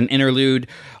Mandalorian as an interlude,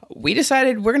 we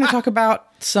decided we're going to talk about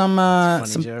some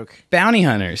bounty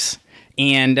hunters.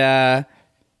 And we're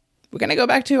going to go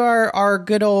back to our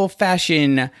good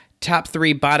old-fashioned top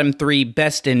 3, bottom 3,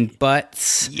 best in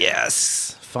butts.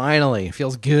 Yes, finally.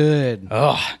 Feels good.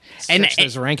 Oh, and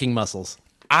those ranking muscles.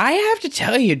 I have to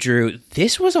tell you, Drew,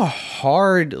 this was a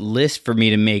hard list for me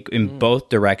to make in both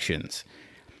directions.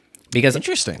 Because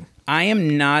interesting. I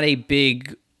am not a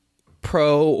big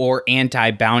pro or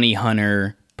anti-bounty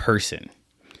hunter person.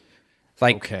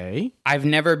 Okay. I've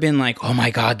never been like, oh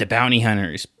my God, the bounty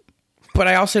hunters. But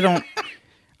I also don't,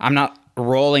 I'm not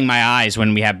rolling my eyes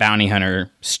when we have bounty hunter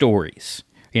stories.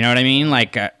 You know what I mean? I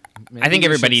think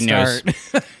everybody knows.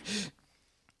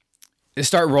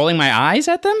 Start rolling my eyes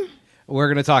at them? We're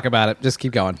going to talk about it. Just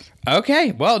keep going.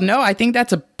 Okay. Well, no, I think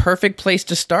that's a perfect place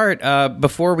to start.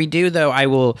 Before we do, though, I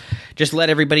will just let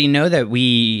everybody know that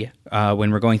we,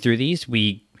 when we're going through these,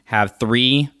 we have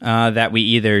 3 that we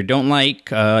either don't like,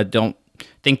 doesn't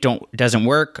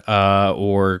work,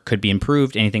 or could be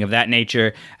improved, anything of that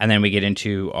nature, and then we get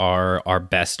into our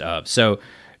best of. So,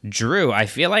 Drew, I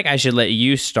feel like I should let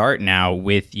you start now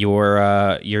with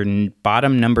your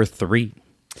bottom number 3.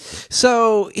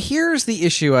 So here's the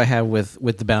issue I have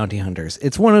with the bounty hunters.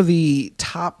 It's one of the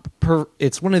top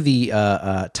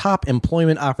top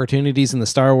employment opportunities in the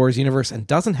Star Wars universe, and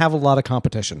doesn't have a lot of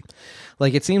competition.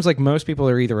 It seems like most people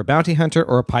are either a bounty hunter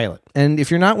or a pilot, and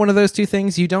if you're not one of those two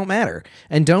things, you don't matter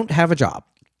and don't have a job.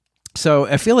 So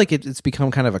I feel like it's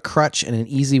become kind of a crutch and an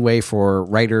easy way for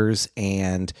writers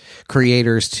and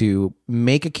creators to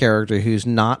make a character who's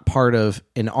not part of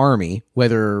an army,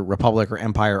 whether Republic or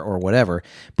Empire or whatever,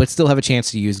 but still have a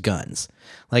chance to use guns.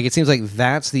 Like, it seems like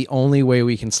that's the only way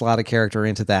we can slot a character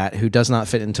into that who does not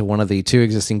fit into one of the two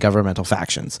existing governmental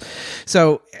factions.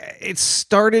 So it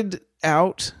started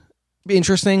out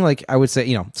interesting. Like, I would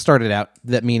say, started out,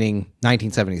 that meaning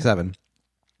 1977.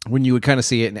 When you would kind of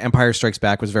see it, and Empire Strikes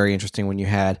Back was very interesting when you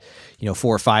had, 4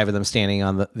 or 5 of them standing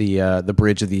on the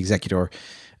bridge of the Executor,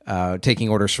 taking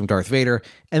orders from Darth Vader.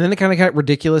 And then it kind of got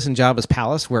ridiculous in Jabba's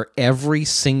palace, where every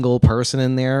single person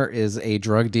in there is a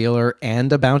drug dealer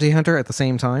and a bounty hunter at the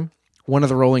same time. One of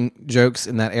the rolling jokes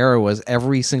in that era was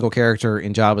every single character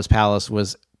in Jabba's palace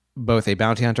was both a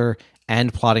bounty hunter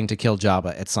and plotting to kill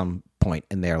Jabba at some point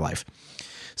in their life.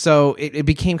 So it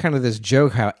became kind of this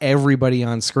joke how everybody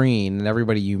on screen and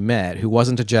everybody you met who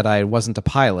wasn't a Jedi, wasn't a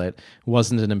pilot,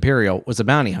 wasn't an Imperial, was a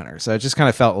bounty hunter. So it just kind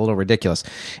of felt a little ridiculous.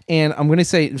 And I'm going to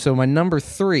say, so my number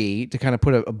 3, to kind of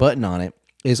put a button on it,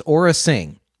 is Aurra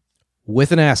Sing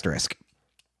with an asterisk.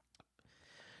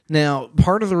 Now,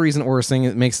 part of the reason Aurra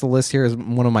Sing makes the list here is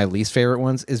one of my least favorite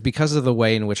ones is because of the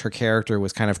way in which her character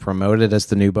was kind of promoted as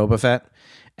the new Boba Fett.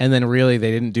 And then really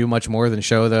they didn't do much more than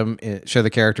show the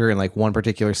character in like one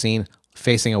particular scene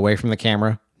facing away from the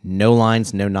camera. No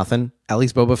lines, no nothing. At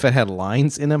least Boba Fett had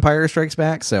lines in Empire Strikes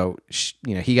Back. So,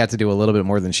 he got to do a little bit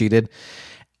more than she did.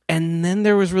 And then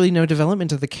there was really no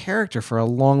development of the character for a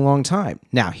long, long time.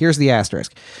 Now, here's the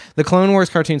asterisk. The Clone Wars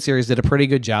cartoon series did a pretty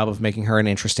good job of making her an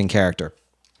interesting character.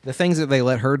 The things that they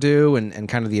let her do and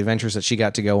kind of the adventures that she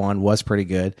got to go on was pretty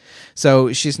good.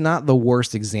 So she's not the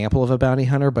worst example of a bounty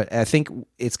hunter, but I think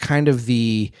it's kind of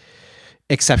the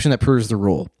exception that proves the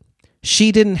rule.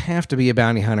 She didn't have to be a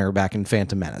bounty hunter back in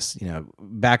Phantom Menace.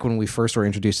 Back when we first were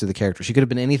introduced to the character, she could have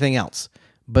been anything else.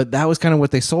 But that was kind of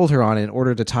what they sold her on in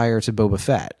order to tie her to Boba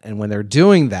Fett. And when they're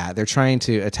doing that, they're trying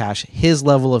to attach his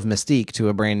level of mystique to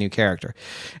a brand new character.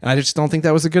 And I just don't think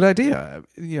that was a good idea.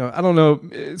 I don't know.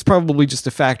 It's probably just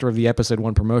a factor of the episode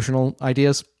 1 promotional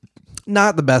ideas.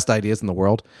 Not the best ideas in the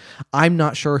world. I'm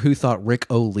not sure who thought Rick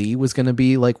O'Lee was going to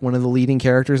be like one of the leading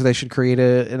characters they should create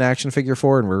an action figure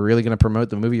for, and we're really going to promote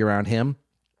the movie around him.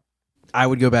 I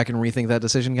would go back and rethink that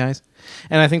decision, guys.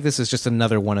 And I think this is just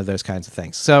another one of those kinds of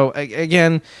things. So,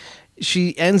 again,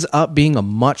 she ends up being a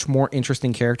much more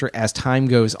interesting character as time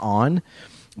goes on.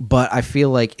 But I feel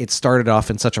like it started off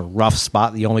in such a rough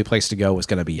spot. The only place to go was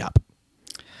going to be up.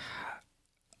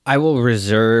 I will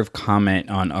reserve comment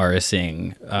on Aurra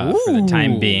Sing for the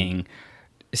time being.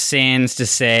 Sans to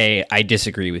say, I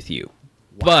disagree with you.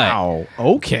 Wow. But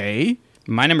okay.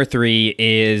 My number 3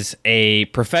 is a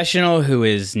professional who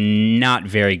is not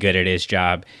very good at his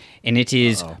job, and it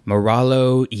is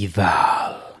Moralo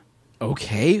Ival.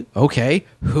 Okay.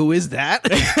 Who is that?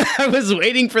 I was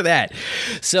waiting for that.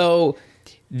 So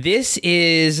this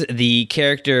is the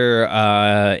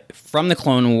character from the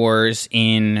Clone Wars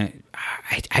in,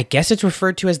 I guess it's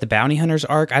referred to as the Bounty Hunter's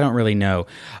arc. I don't really know.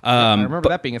 I remember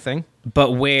that being a thing.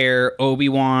 But where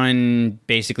Obi-Wan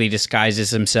basically disguises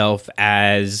himself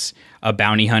as a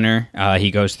bounty hunter. He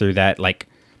goes through that like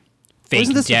fake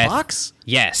Wasn't this death. The box?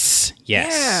 Yes.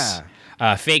 Yeah.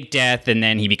 Fake death, and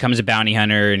then he becomes a bounty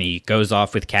hunter, and he goes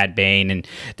off with Cad Bane. And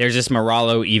there's this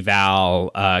Moralo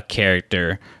Ival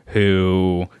character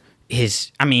who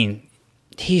is,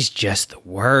 he's just the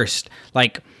worst.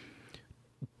 Like,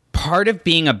 part of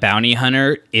being a bounty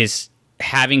hunter is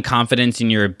having confidence in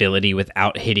your ability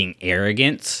without hitting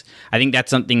arrogance. I think that's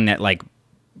something that like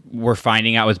we're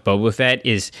finding out with Boba Fett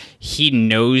is he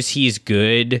knows he's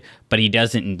good, but he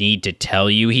doesn't need to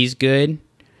tell you he's good,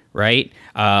 right?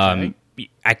 Okay.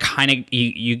 I kind of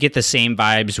you get the same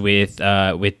vibes with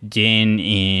Din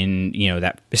in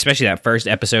that, especially that first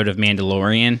episode of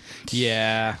Mandalorian.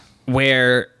 Yeah,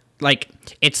 where like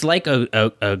it's like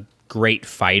a great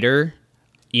fighter,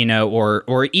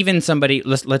 or even somebody.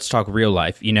 Let's talk real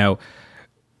life,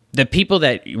 The people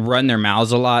that run their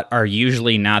mouths a lot are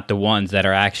usually not the ones that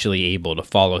are actually able to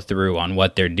follow through on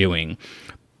what they're doing.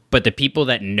 But the people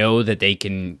that know that they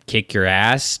can kick your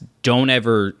ass don't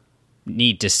ever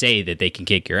need to say that they can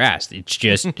kick your ass. It's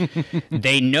just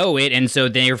they know it, and so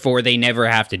therefore they never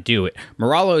have to do it.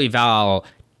 Moralo Ival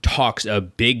talks a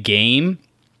big game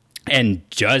and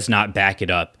does not back it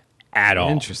up at all.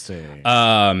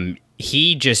 Interesting.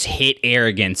 He just hit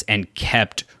arrogance and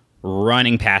kept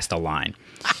running past the line.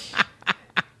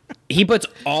 he puts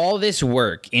all this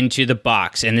work into the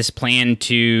box and this plan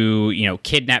to,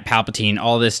 kidnap Palpatine,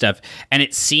 all this stuff, and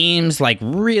it seems like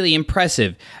really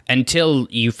impressive until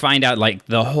you find out like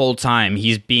the whole time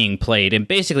he's being played, and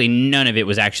basically none of it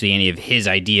was actually any of his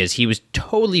ideas. He was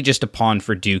totally just a pawn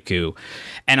for Dooku.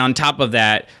 And on top of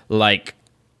that, like,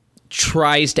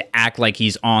 tries to act like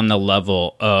he's on the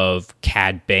level of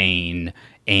Cad Bane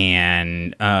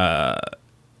and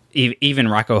even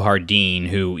Rocco Hardeen,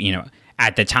 who,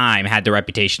 at the time had the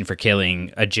reputation for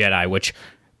killing a Jedi, which,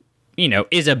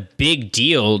 is a big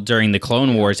deal during the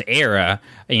Clone Wars era.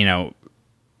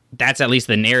 That's at least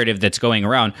the narrative that's going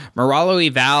around. Moralo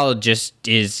Eval just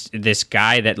is this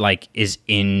guy that like is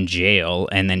in jail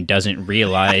and then doesn't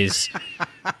realize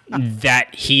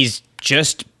that he's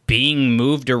just being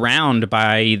moved around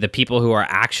by the people who are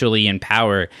actually in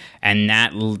power. And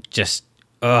that just,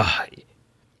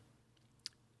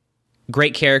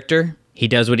 great character. He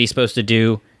does what he's supposed to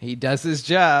do. He does his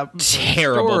job.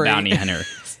 Terrible bounty hunter.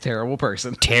 Terrible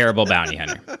person. Terrible bounty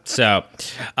hunter. So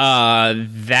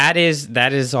that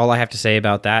is all I have to say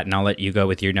about that, and I'll let you go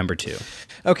with your number 2.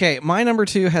 Okay, my number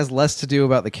 2 has less to do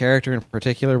about the character in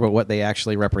particular, but what they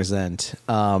actually represent.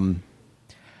 How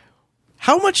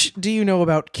much do you know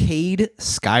about Cade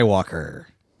Skywalker?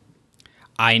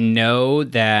 I know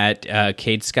that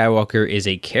Cade Skywalker is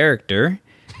a character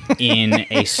in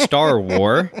a Star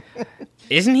Wars.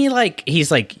 Isn't he like, he's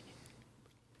like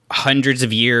hundreds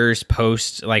of years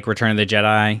post like Return of the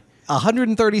Jedi?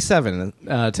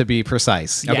 137 to be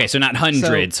precise. Okay, so not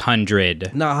hundreds,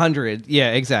 100. Not 100.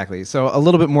 Yeah, exactly. So a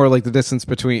little bit more like the distance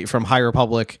from High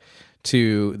Republic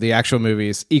to the actual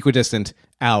movies, equidistant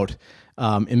out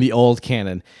in the old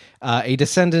canon. A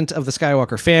descendant of the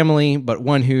Skywalker family, but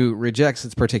one who rejects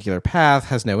its particular path,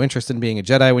 has no interest in being a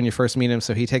Jedi when you first meet him,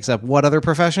 so he takes up what other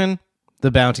profession?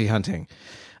 The bounty hunting.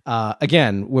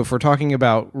 Again, if we're talking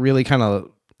about really kind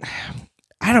of...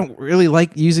 I don't really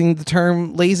like using the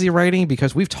term lazy writing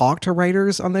because we've talked to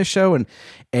writers on this show and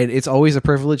it's always a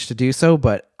privilege to do so,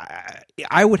 but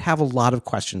I would have a lot of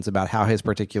questions about how his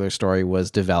particular story was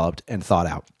developed and thought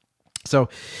out. So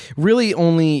really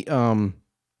only, I'm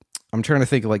trying to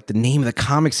think of like the name of the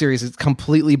comic series. It's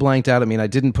completely blanked out. I mean, I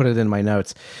didn't put it in my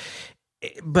notes,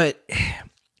 but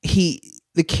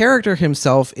the character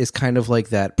himself is kind of like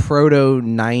that proto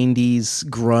 90s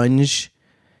grunge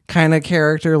kind of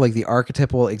character, like the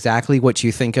archetypal, exactly what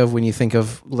you think of when you think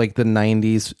of like the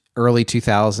 90s, early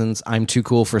 2000s, I'm too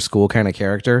cool for school kind of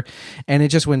character. And it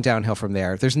just went downhill from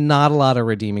there. There's not a lot of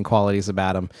redeeming qualities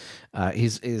about him.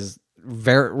 He's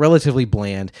very relatively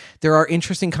bland. There are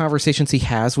interesting conversations he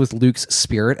has with Luke's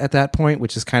spirit at that point,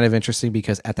 which is kind of interesting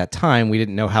because at that time we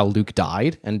didn't know how Luke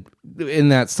died. And in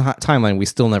that timeline, we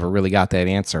still never really got that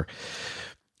answer.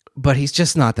 But he's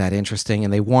just not that interesting,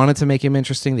 and they wanted to make him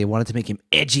interesting. They wanted to make him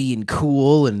edgy and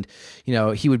cool, and,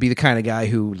 he would be the kind of guy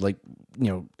who, like,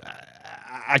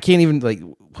 I can't even, like,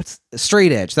 what's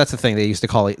straight edge? That's the thing they used to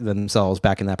call themselves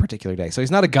back in that particular day. So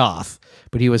he's not a goth,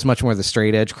 but he was much more the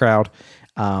straight edge crowd.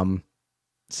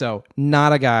 So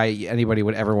not a guy anybody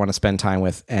would ever want to spend time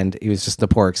with, and he was just the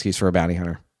poor excuse for a bounty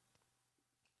hunter.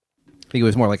 I think it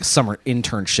was more like a summer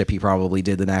internship he probably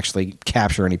did than actually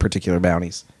capture any particular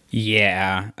bounties.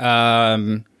 Yeah.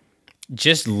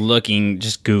 Just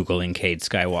Googling Cade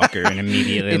Skywalker and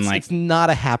immediately it's not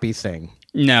a happy thing.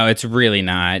 No, it's really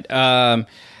not.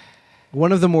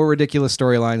 One of the more ridiculous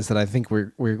storylines that I think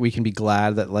we can be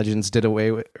glad that Legends did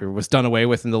away with, or was done away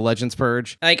with in the Legends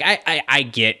Purge. Like I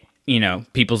get,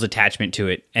 people's attachment to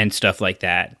it and stuff like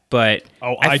that, but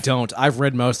I don't. I've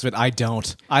read most of it. I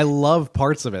don't. I love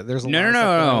parts of it. There's a lot of stuff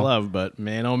that I love, but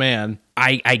man, oh man.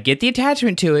 I get the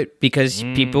attachment to it because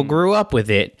people grew up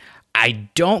with it. I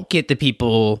don't get the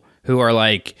people who are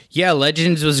like, yeah,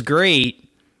 Legends was great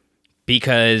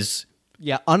because...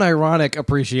 Yeah, unironic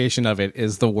appreciation of it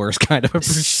is the worst kind of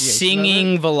appreciation.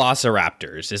 Singing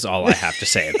velociraptors is all I have to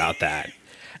say about that.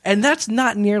 And that's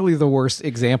not nearly the worst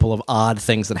example of odd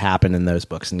things that happen in those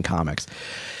books and comics.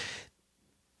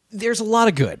 There's a lot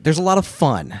of good. There's a lot of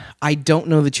fun. I don't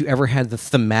know that you ever had the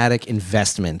thematic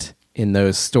investment in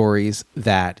those stories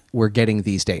that we're getting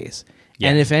these days. Yeah.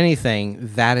 And if anything,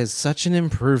 that is such an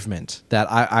improvement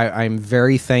that I'm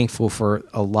very thankful for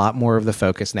a lot more of the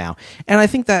focus now. And I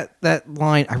think that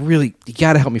line, you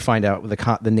got to help me find out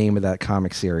the name of that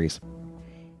comic series.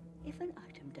 If an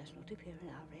item does not appear in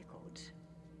our records,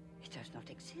 it does not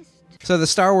exist. So the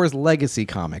Star Wars Legacy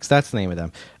comics, that's the name of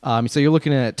them. So you're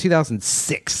looking at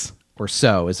 2006 or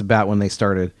so is about when they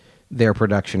started their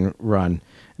production run.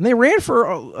 And they ran for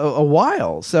a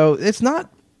while. So it's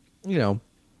not,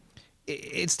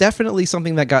 it's definitely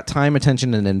something that got time,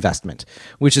 attention, and investment,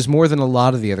 which is more than a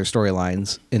lot of the other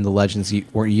storylines in the Legends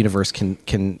universe can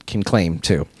claim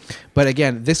too. But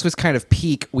again, this was kind of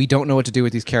peak. We don't know what to do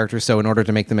with these characters, so in order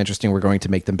to make them interesting, we're going to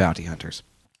make them bounty hunters.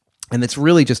 And it's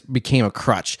really just became a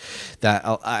crutch that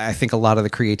I think a lot of the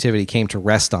creativity came to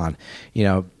rest on. You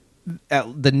know,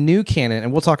 the new canon,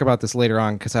 and we'll talk about this later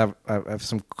on because I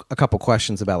have a couple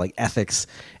questions about like ethics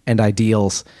and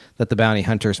ideals that the bounty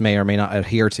hunters may or may not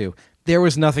adhere to. There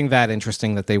was nothing that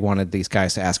interesting that they wanted these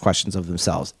guys to ask questions of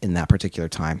themselves in that particular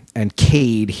time. And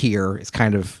Cade here is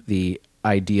kind of the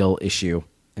ideal issue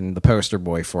and the poster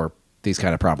boy for these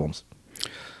kind of problems.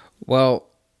 Well,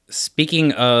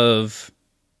 speaking of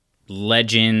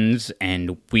legends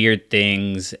and weird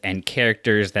things and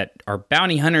characters that are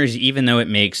bounty hunters, even though it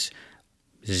makes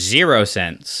zero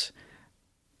sense,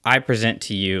 I present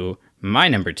to you my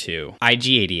number 2,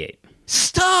 IG-88.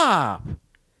 Stop!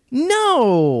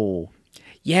 No!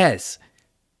 Yes.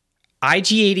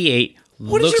 IG-88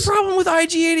 What is your problem with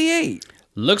IG-88?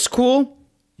 Looks cool.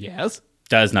 Yes.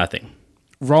 Does nothing.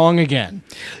 Wrong again.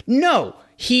 No,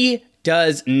 he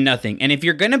does nothing. And if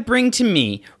you're going to bring to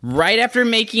me, right after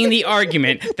making the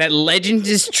argument that Legends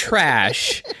is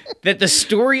trash, that the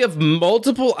story of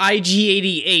multiple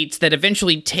IG-88s that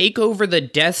eventually take over the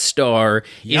Death Star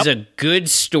is a good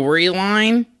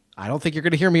storyline... I don't think you're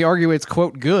going to hear me argue it's,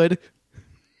 quote, good.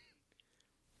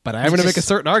 But I'm going to make a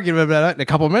certain argument about it in a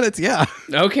couple minutes, yeah.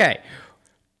 Okay.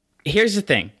 Here's the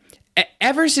thing.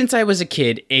 Ever since I was a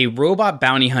kid, a robot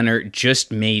bounty hunter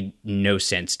just made no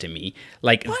sense to me.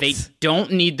 Like, they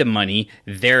don't need the money.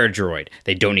 They're a droid.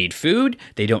 They don't need food.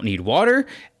 They don't need water.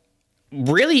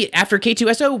 Really, after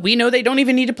K2SO, we know they don't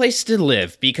even need a place to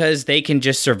live because they can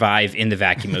just survive in the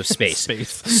vacuum of space.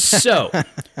 So,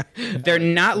 they're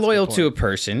not loyal to a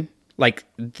person. Like,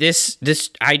 this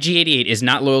IG-88 is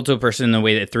not loyal to a person in the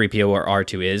way that 3PO or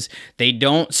R2 is. They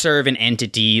don't serve an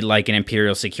entity like an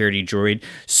Imperial security droid.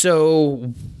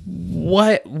 So,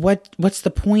 what's the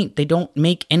point? They don't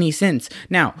make any sense.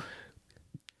 Now,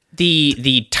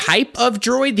 the type of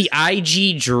droid, the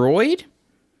IG droid,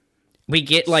 we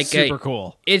get like super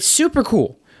cool. It's super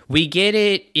cool. We get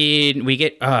it in.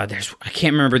 I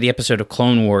can't remember the episode of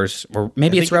Clone Wars, or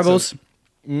maybe it's Rebels.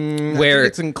 Where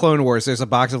it's in Clone Wars. There's a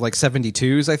box of like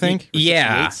 72s, I think.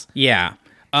 Yeah.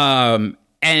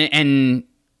 And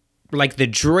like the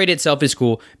droid itself is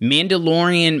cool.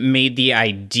 Mandalorian made the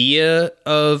idea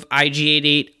of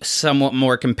IG-88 somewhat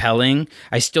more compelling.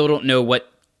 I still don't know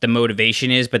what the motivation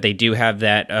is, but they do have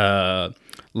that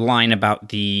line about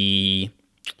the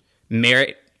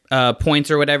merit points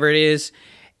or whatever it is.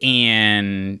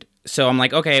 And so I'm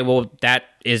like, okay, well, that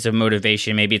is a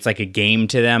motivation. Maybe it's like a game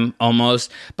to them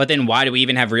almost. But then why do we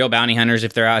even have real bounty hunters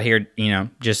if they're out here,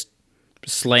 just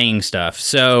slaying stuff?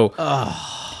 So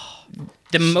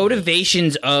the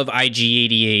motivations of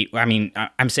IG-88, I mean,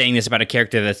 I'm saying this about a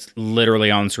character that's literally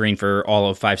on screen for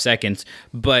all of 5 seconds,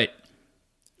 but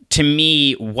to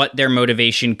me, what their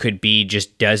motivation could be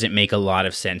just doesn't make a lot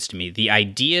of sense to me. The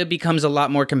idea becomes a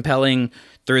lot more compelling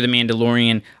through The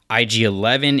Mandalorian.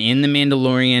 IG-11 in The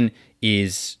Mandalorian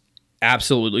is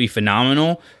absolutely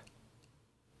phenomenal,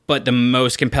 but the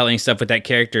most compelling stuff with that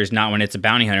character is not when it's a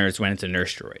bounty hunter, it's when it's a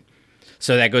nurse droid.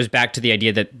 So that goes back to the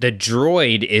idea that the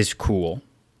droid is cool,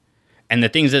 and the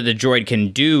things that the droid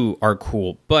can do are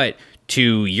cool, but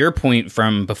to your point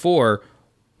from before,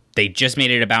 they just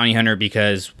made it a bounty hunter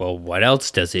because, well, what else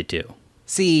does it do?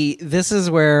 See, this is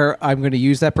where I'm going to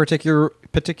use that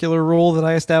particular rule that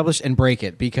I established and break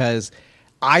it, because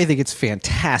I think it's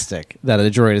fantastic that a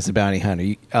droid is a bounty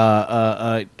hunter.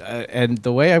 And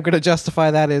the way I'm going to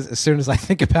justify that is, as soon as I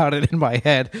think about it in my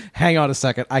head, hang on a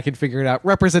second, I can figure it out.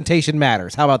 Representation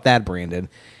matters. How about that, Brandon?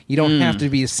 You don't have to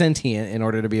be sentient in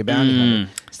order to be a bounty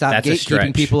hunter. Stop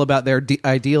gatekeeping people about their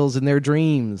ideals and their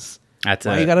dreams.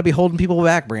 Why you got to be holding people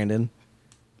back, Brandon?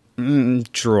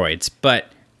 Droids,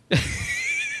 but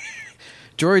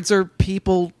droids are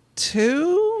people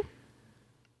too.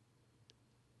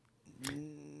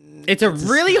 It's a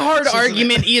really hard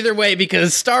argument either way,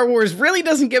 because Star Wars really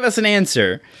doesn't give us an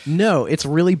answer. No, it's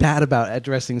really bad about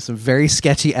addressing some very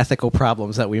sketchy ethical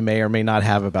problems that we may or may not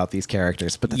have about these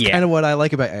characters. But that's kind of what I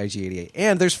like about IG-88.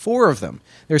 And there's 4 of them.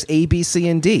 There's A, B, C,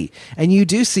 and D. And you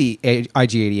do see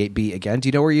IG-88B again. Do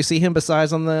you know where you see him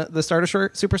besides on the Star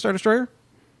Destroyer, Super Star Destroyer?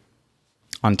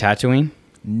 On Tatooine?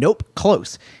 Nope,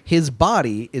 close. His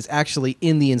body is actually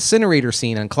in the incinerator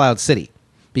scene on Cloud City,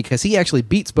 because he actually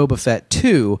beats Boba Fett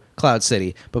to Cloud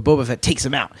City, but Boba Fett takes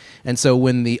him out. And so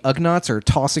when the Ugnaughts are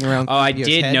tossing around... Oh, I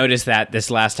did notice that this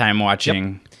last time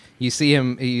watching.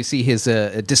 Yep. You see his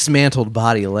dismantled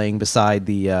body laying beside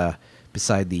the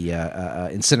beside the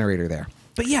incinerator there.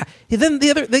 But yeah, then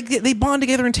they bond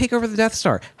together and take over the Death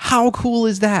Star. How cool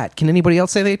is that? Can anybody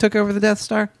else say they took over the Death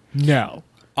Star? No.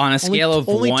 On a scale of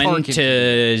only 1 Tarkin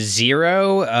to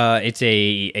 0, it's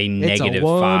a negative it's a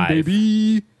 1, 5.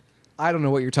 baby. I don't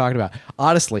know what you're talking about,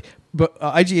 honestly. But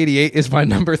IG-88 is my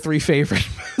number 3 favorite,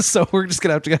 so we're just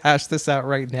gonna have to hash this out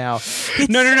right now. It's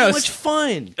so much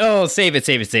fun. Oh, save it.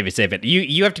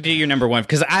 You have to do your number 1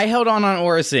 because I held on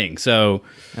Aurra Sing. So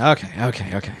okay.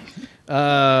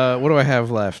 What do I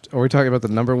have left? Are we talking about the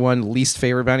number 1 least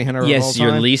favorite bounty hunter? Yes, of all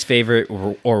time? your least favorite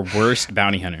or worst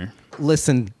bounty hunter.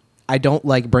 Listen, I don't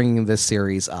like bringing this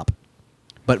series up,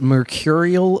 but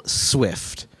Mercurial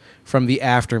Swift from the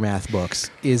Aftermath books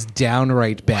is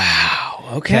downright bad.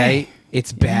 Wow. Okay.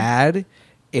 It's bad.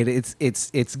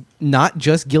 It's not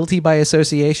just guilty by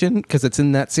association because it's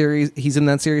in that series. He's in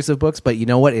that series of books, but you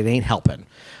know what? It ain't helping.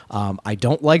 I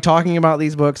don't like talking about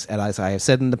these books, and as I have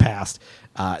said in the past,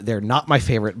 they're not my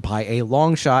favorite by a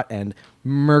long shot. And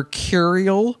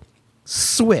Mercurial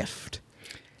Swift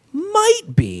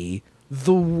might be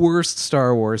the worst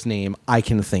Star Wars name I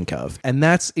can think of, and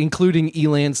that's including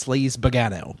Elan Slays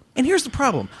Bogano. And here's the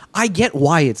problem. I get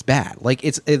why it's bad. Like,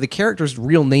 it's the character's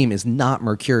real name is not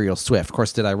Mercurial Swift. Of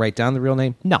course, did I write down the real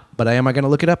name? No. But am I going to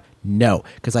look it up? No.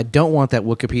 Because I don't want that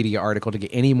Wikipedia article to get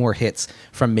any more hits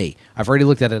from me. I've already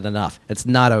looked at it enough. It's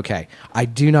not okay. I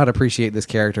do not appreciate this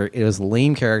character. It is a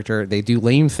lame character. They do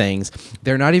lame things.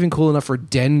 They're not even cool enough for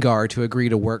Dengar to agree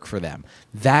to work for them.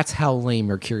 That's how lame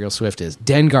Mercurial Swift is.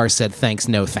 Dengar said thanks,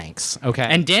 no thanks. Okay?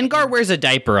 And Dengar wears a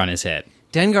diaper on his head.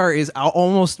 Dengar is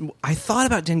almost... I thought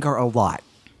about Dengar a lot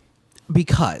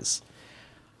because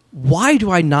why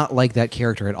do I not like that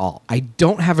character at all? I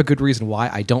don't have a good reason why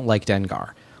I don't like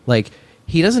Dengar. Like,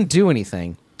 he doesn't do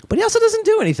anything, but he also doesn't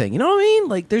do anything. You know what I mean?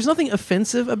 Like, there's nothing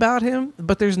offensive about him,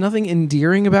 but there's nothing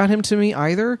endearing about him to me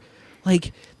either.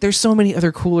 Like, there's so many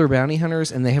other cooler bounty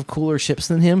hunters, and they have cooler ships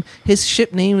than him. His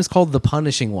ship name is called the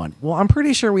Punishing One. Well, I'm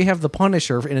pretty sure we have the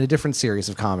Punisher in a different series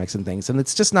of comics and things, and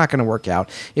it's just not going to work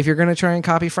out if you're going to try and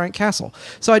copy Frank Castle.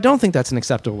 So I don't think that's an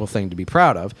acceptable thing to be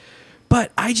proud of.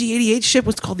 But IG-88 ship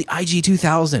was called the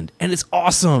IG-2000, and it's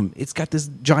awesome. It's got this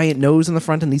giant nose in the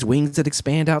front and these wings that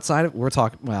expand outside of it. We're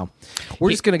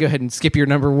just going to go ahead and skip your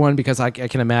number 1 because I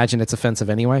can imagine it's offensive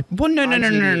anyway. Well, no.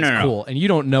 Cool, and you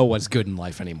don't know what's good in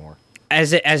life anymore.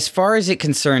 As far as it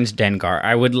concerns Dengar,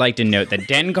 I would like to note that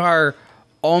Dengar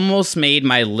almost made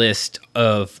my list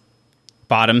of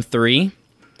bottom 3.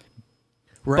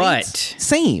 Right. But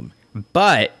same.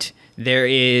 But there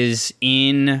is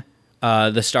in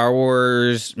the Star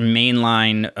Wars main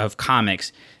line of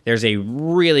comics, there's a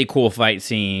really cool fight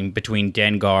scene between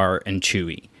Dengar and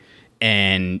Chewie.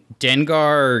 And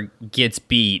Dengar gets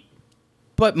beat,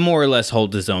 but more or less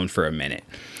holds his own for a minute.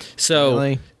 So...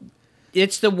 Really?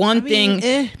 It's the one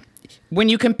thing when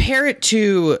you compare it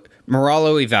to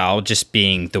Moralo Eval just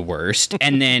being the worst,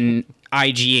 and then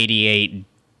IG-88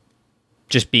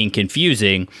 just being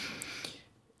confusing.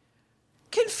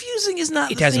 Confusing is not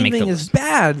the same thing as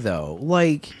bad, though.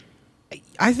 Like,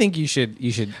 I think you should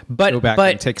go back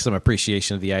and take some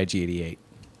appreciation of the IG-88.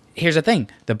 Here's the thing: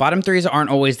 the bottom 3s aren't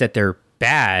always that they're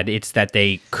bad; it's that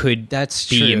they could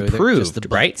be improved,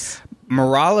 right?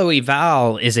 Moralo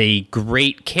Eval is a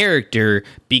great character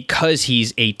because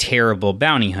he's a terrible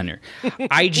bounty hunter.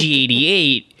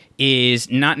 IG-88 is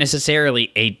not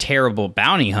necessarily a terrible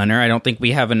bounty hunter. I don't think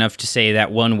we have enough to say that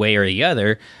one way or the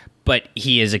other, but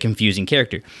he is a confusing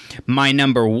character. My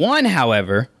number 1,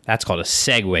 however, that's called a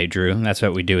segue, Drew. That's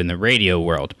what we do in the radio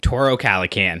world. Toro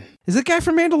Calican. Is the guy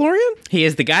from Mandalorian? He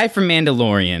is the guy from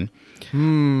Mandalorian.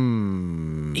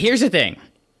 Here's the thing.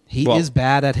 He is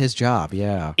bad at his job,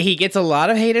 yeah. He gets a lot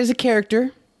of hate as a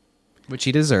character. Which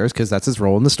he deserves, because that's his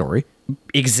role in the story.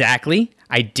 Exactly.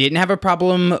 I didn't have a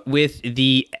problem with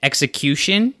the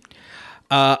execution.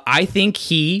 I think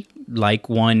he, like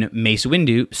one Mace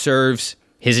Windu, serves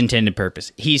his intended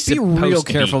purpose. He's Be supposed real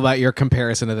to careful about your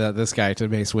comparison of this guy to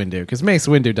Mace Windu, because Mace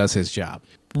Windu does his job.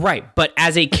 Right, but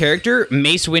as a character,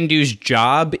 Mace Windu's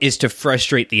job is to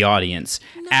frustrate the audience,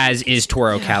 as is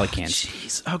Toro Calican's.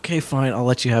 Jeez. Okay, fine. I'll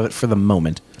let you have it for the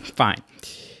moment. Fine.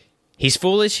 He's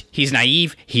foolish, he's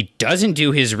naive, he doesn't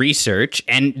do his research,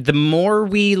 and the more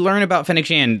we learn about Fennec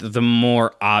Shand, the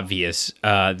more obvious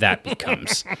that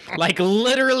becomes. Like,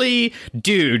 literally,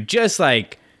 dude, just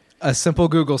like... A simple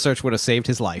Google search would have saved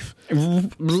his life.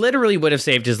 Literally would have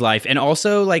saved his life, and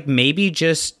also, like, maybe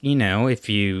just, you know, if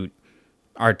you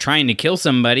are trying to kill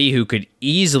somebody who could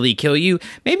easily kill you,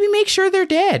 maybe make sure they're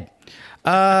dead.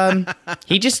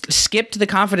 He just skipped the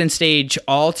confidence stage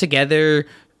altogether,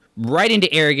 right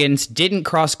into arrogance, didn't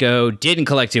cross go, didn't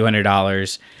collect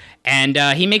 $200, And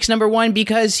he makes number 1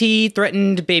 because he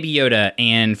threatened Baby Yoda,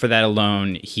 and for that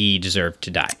alone, he deserved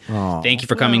to die. Thank you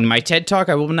for coming to my TED Talk.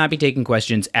 I will not be taking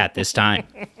questions at this time.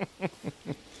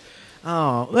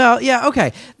 Oh, well, yeah,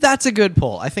 okay. That's a good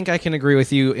pull. I think I can agree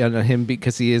with you on him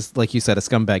because he is, like you said, a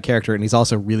scumbag character, and he's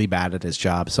also really bad at his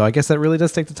job. So I guess that really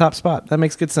does take the top spot. That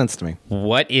makes good sense to me.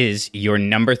 What is your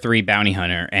number 3 bounty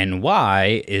hunter, and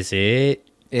why is it?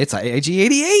 It's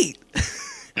IG-88.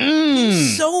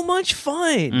 He's so much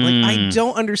fun. Like, I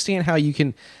don't understand how you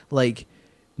can, like,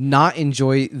 not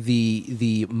enjoy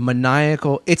the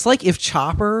maniacal. It's like if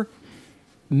Chopper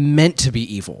meant to be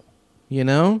evil, you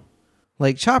know?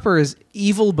 Like, Chopper is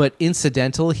evil but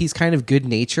incidental. He's kind of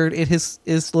good-natured at his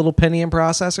little Pentium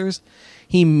processors.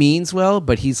 He means well,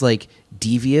 but he's, like,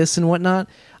 devious and whatnot.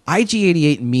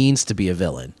 IG-88 means to be a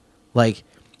villain. Like,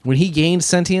 when he gained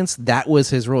sentience, that was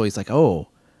his role. He's like, oh,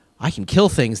 I can kill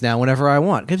things now whenever I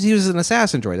want. Because he was an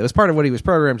assassin droid. That was part of what he was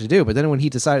programmed to do. But then when he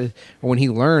decided, or when he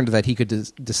learned that he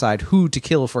could decide who to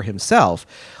kill for himself,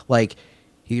 like,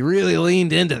 he really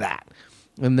leaned into that.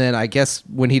 And then I guess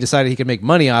when he decided he could make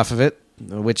money off of it,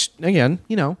 which, again,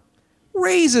 you know,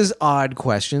 raises odd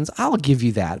questions, I'll give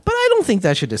you that. But I don't think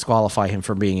that should disqualify him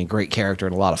from being a great character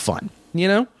and a lot of fun, you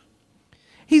know?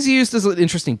 He's used as an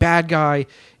interesting bad guy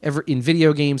in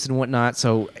video games and whatnot,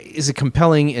 so is a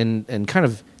compelling and kind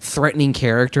of threatening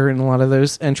character in a lot of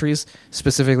those entries,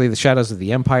 specifically the Shadows of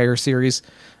the Empire series,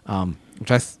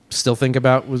 which I still think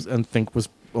about was a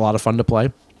lot of fun to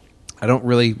play. I don't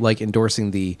really like endorsing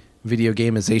the video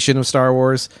gamization of Star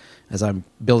Wars, as I'm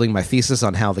building my thesis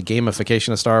on how the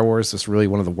gamification of Star Wars is really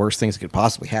one of the worst things that could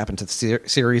possibly happen to the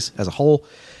series as a whole.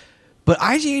 But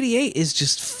IG-88 is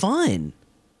just fun.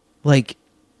 Like,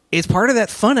 it's part of that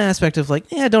fun aspect of, like,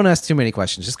 don't ask too many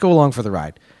questions. Just go along for the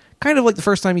ride. Kind of like the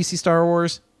first time you see Star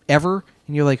Wars ever,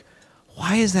 and you're like,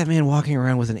 why is that man walking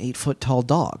around with an 8-foot tall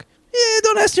dog?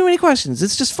 Don't ask too many questions.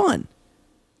 It's just fun.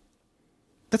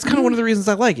 That's kind of one of the reasons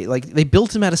I like it. Like, they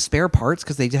built him out of spare parts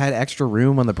because they had extra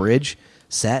room on the bridge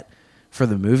set for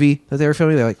the movie that they were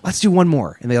filming. They're like, let's do one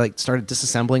more. And they, like, started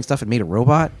disassembling stuff and made a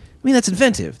robot. I mean, that's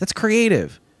inventive. That's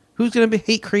creative. Who's going to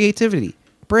hate creativity?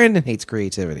 Brandon hates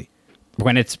creativity.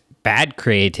 When it's bad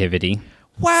creativity.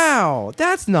 Wow,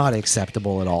 that's not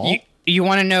acceptable at all. You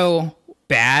want to know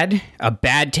a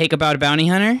bad take about a bounty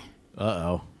hunter?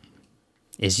 Uh-oh.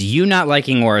 Is you not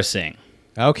liking Aurra Sing.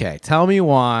 Okay, tell me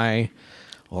why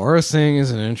Aurra Sing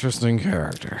is an interesting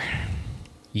character.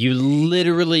 You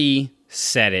literally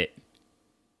said it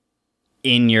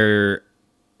in your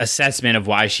assessment of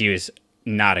why she was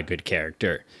not a good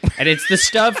character. And it's the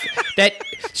stuff that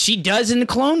she does in the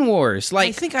Clone Wars. Like,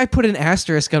 I think I put an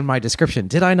asterisk on my description.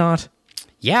 Did I not?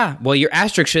 Yeah. Well, your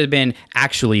asterisk should have been,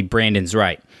 actually, Brandon's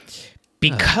right.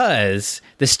 Because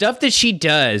the stuff that she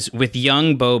does with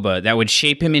young Boba that would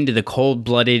shape him into the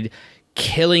cold-blooded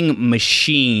killing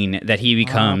machine that he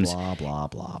becomes blah, blah,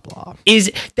 blah, blah.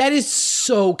 is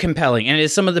so compelling. And it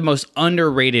is some of the most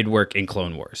underrated work in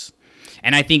Clone Wars.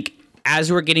 And I think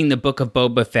as we're getting the Book of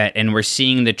Boba Fett and we're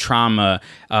seeing the trauma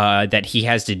that he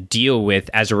has to deal with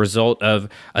as a result of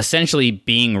essentially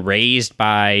being raised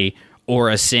by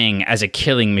Aurra Sing as a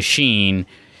killing machine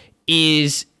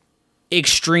is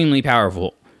extremely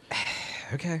powerful.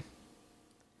 Okay.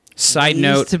 Side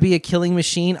note, to be a killing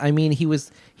machine, I mean,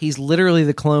 he's literally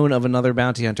the clone of another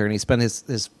bounty hunter, and he spent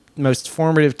his most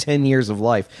formative 10 years of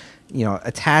life, you know,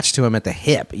 attached to him at the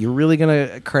hip. You're really going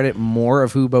to credit more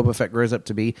of who Boba Fett grows up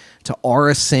to be to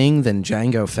Aurra Sing than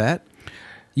Jango Fett?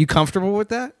 You comfortable with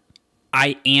that?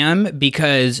 I am,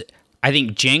 because I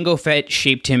think Jango Fett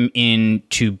shaped him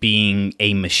into being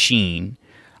a machine.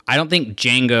 I don't think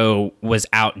Jango was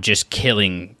out just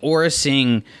killing. Aurra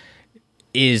Sing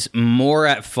is more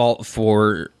at fault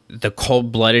for the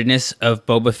cold-bloodedness of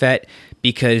Boba Fett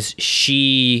because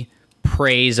she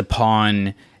preys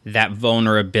upon that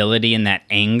vulnerability and that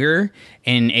anger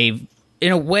in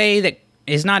a way that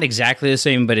is not exactly the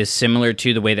same, but is similar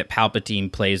to the way that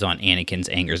Palpatine plays on Anakin's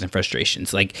angers and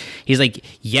frustrations. Like, he's like,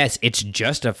 yes, it's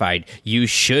justified. You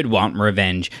should want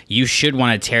revenge. You should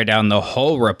want to tear down the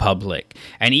whole Republic.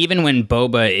 And even when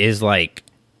Boba is like,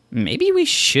 maybe we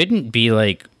shouldn't be,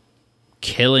 like,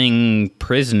 killing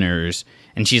prisoners,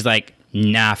 and she's like,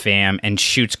 nah, fam, and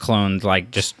shoots clones,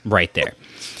 like, just right there.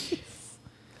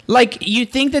 Like, you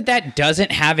think that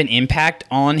doesn't have an impact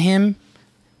on him?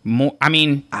 More, I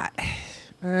mean,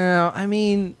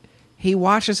 he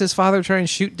watches his father try and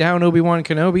shoot down Obi-Wan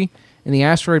Kenobi in the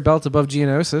asteroid belt above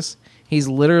Geonosis. He's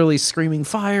literally screaming,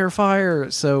 fire, fire.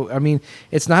 So, I mean,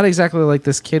 it's not exactly like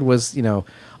this kid was, you know,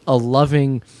 a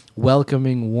loving,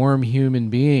 welcoming, warm human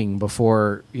being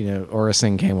before, you know, Aurra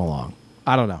Sing came along.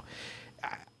 I don't know.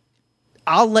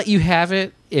 I'll let you have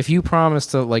it if you promise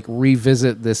to like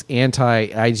revisit this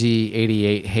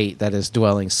anti-IG-88 hate that is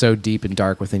dwelling so deep and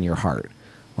dark within your heart.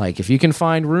 Like, if you can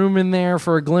find room in there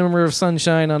for a glimmer of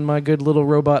sunshine on my good little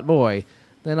robot boy,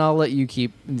 then I'll let you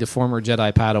keep the former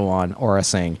Jedi Padawan, Aurra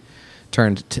Sing,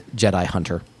 turned Jedi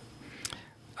Hunter.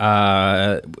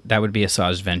 That would be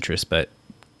Asajj Ventress, but...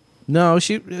 No,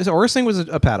 Aurra Sing was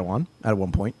a Padawan at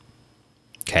one point.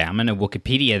 Okay, I'm going to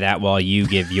Wikipedia that while you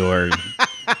give your...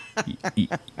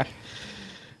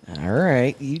 All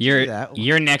right.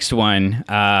 Your next one,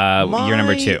 your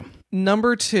number 2.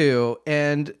 Number 2,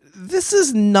 and this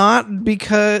is not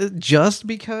because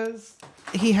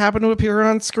he happened to appear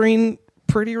on screen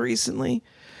pretty recently,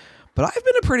 but I've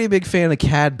been a pretty big fan of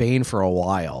Cad Bane for a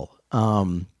while.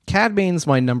 Cad Bane's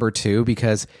my number 2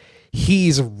 because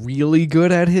he's really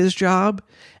good at his job,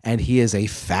 and he is a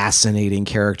fascinating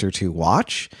character to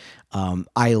watch.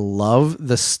 I love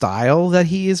the style that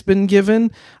he has been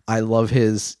given. I love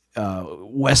his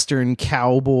Western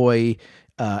cowboy,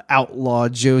 outlaw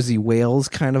Josie Wales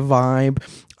kind of vibe.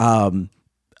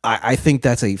 I think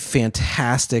that's a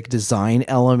fantastic design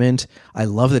element. I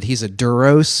love that he's a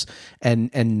Duros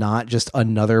and not just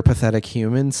another pathetic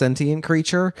human sentient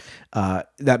creature.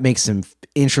 That makes him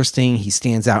interesting. He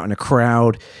stands out in a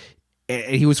crowd.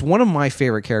 He was one of my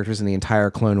favorite characters in the entire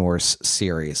Clone Wars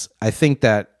series. I think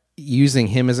that using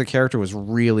him as a character was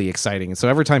really exciting. And so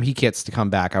every time he gets to come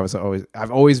back,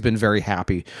 I've always been very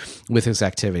happy with his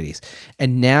activities.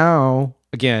 And now,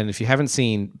 again, if you haven't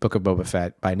seen Book of Boba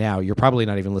Fett by now, you're probably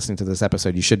not even listening to this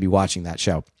episode. You should be watching that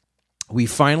show. We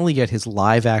finally get his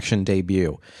live action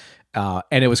debut.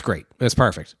 And it was great. It was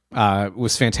perfect. It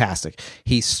was fantastic.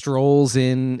 He strolls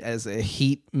in as a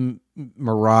heat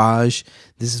mirage,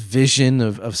 this vision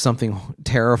of something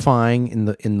terrifying in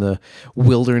the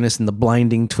wilderness, in the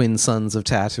blinding twin suns of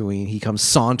Tatooine. He comes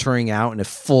sauntering out in a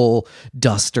full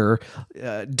duster,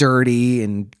 dirty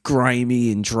and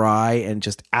grimy and dry, and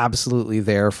just absolutely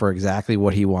there for exactly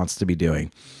what he wants to be doing.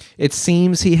 It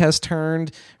seems he has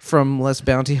turned from less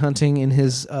bounty hunting in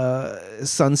his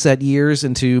sunset years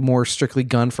into more strictly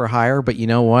gun for hire. But you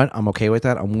know what? I'm okay with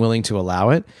that. I'm willing to allow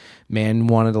it. Man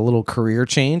wanted a little career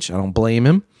change. I don't blame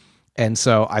him. And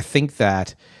so I think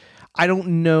that I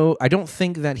don't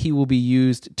think that he will be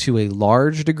used to a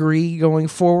large degree going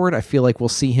forward. I feel like we'll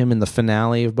see him in the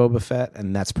finale of Boba Fett,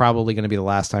 and that's probably going to be the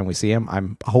last time we see him.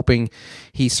 I'm hoping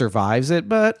he survives it,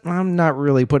 but I'm not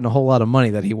really putting a whole lot of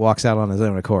money that he walks out on his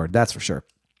own accord. That's for sure.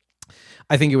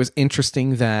 I think it was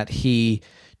interesting that he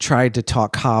tried to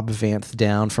talk Cobb Vanth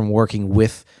down from working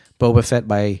with Boba Fett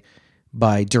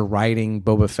by deriding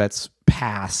Boba Fett's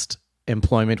past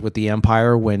employment with the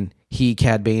Empire when he,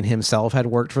 Cad Bane himself, had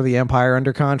worked for the Empire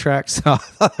under contract. So I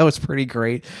thought that was pretty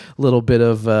great. A little bit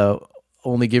of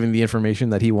only giving the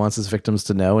information that he wants his victims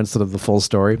to know instead of the full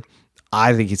story.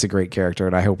 I think he's a great character,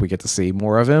 and I hope we get to see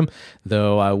more of him,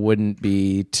 though I wouldn't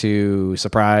be too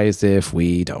surprised if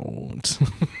we don't.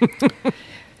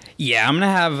 Yeah, I'm going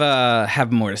to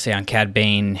have more to say on Cad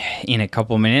Bane in a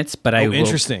couple minutes, but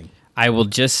interesting. I will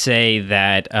just say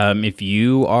that if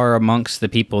you are amongst the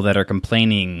people that are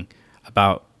complaining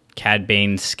about Cad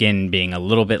Bane's skin being a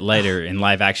little bit lighter in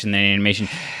live action than animation,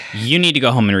 you need to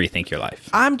go home and rethink your life.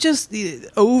 I'm just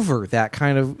over that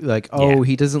kind of like,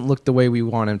 he doesn't look the way we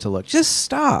want him to look. Just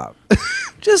stop.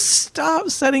 Just stop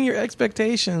setting your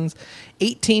expectations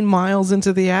 18 miles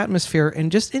into the atmosphere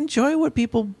and just enjoy what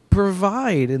people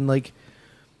provide. And like,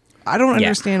 I don't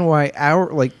understand why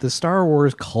the Star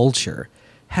Wars culture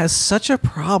has such a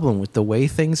problem with the way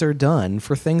things are done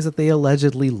for things that they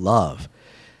allegedly love.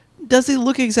 Does he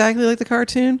look exactly like the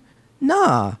cartoon?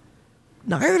 Nah.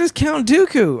 Neither does Count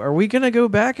Dooku. Are we going to go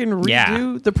back and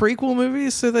redo the prequel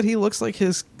movies so that he looks like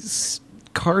his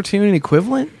cartoon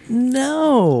equivalent?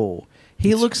 No.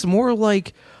 He looks more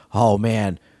like, oh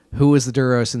man, who was the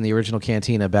Duros in the original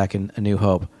Cantina back in A New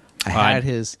Hope? I had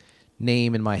his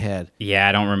name in my head. Yeah,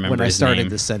 I don't remember when I his started name.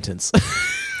 this sentence.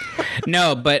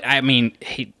 No, but I mean,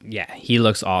 he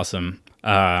looks awesome.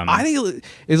 I think it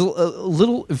is a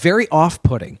little very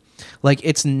off-putting. Like,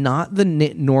 it's not the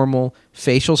normal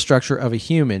facial structure of a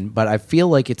human, but I feel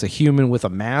like it's a human with a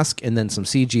mask and then some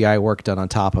CGI work done on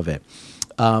top of it.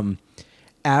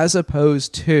 As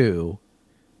opposed to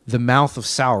the Mouth of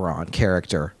Sauron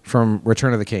character from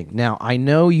Return of the King. Now, I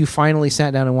know you finally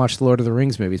sat down and watched the Lord of the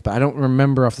Rings movies, but I don't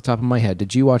remember off the top of my head.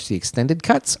 Did you watch the extended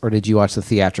cuts or did you watch the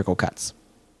theatrical cuts?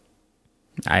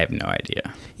 I have no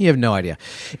idea. You have no idea.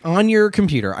 On your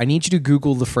computer, I need you to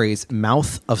Google the phrase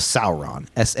Mouth of Sauron,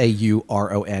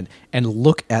 Sauron, and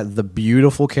look at the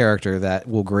beautiful character that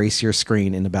will grace your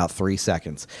screen in about 3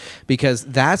 seconds. Because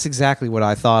that's exactly what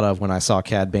I thought of when I saw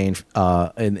Cad Bane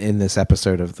in this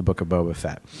episode of the Book of Boba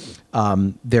Fett.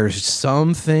 There's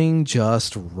something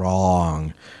just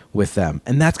wrong with them.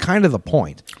 And that's kind of the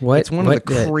point. It's one of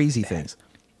the crazy things.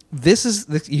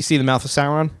 You see the Mouth of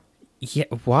Sauron? Yeah,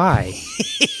 why?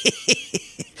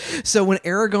 So when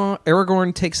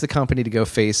Aragorn takes the company to go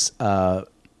face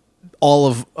all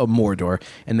of Mordor,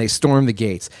 and they storm the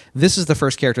gates, this is the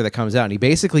first character that comes out, and he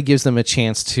basically gives them a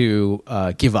chance to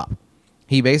give up.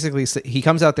 He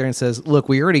comes out there and says, "Look,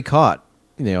 we already caught,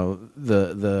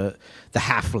 the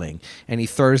halfling," and he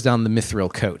throws down the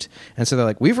mithril coat. And so they're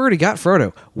like, "We've already got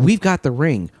Frodo. We've got the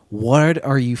ring. What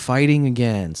are you fighting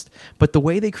against?" But the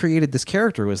way they created this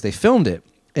character was they filmed it.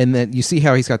 And then you see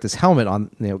how he's got this helmet on,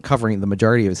 covering the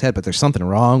majority of his head, but there's something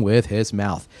wrong with his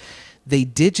mouth. They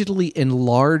digitally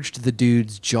enlarged the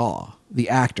dude's jaw, the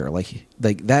actor. Like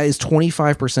that is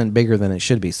 25% bigger than it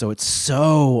should be. So it's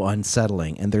so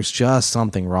unsettling, and there's just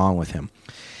something wrong with him.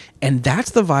 And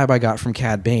that's the vibe I got from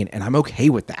Cad Bane, and I'm okay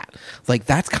with that. Like,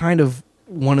 that's kind of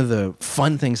one of the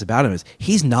fun things about him is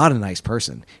he's not a nice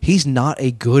person. He's not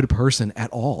a good person at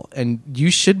all. And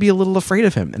you should be a little afraid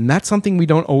of him. And that's something we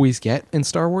don't always get in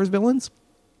Star Wars villains.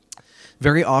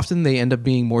 Very often they end up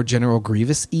being more General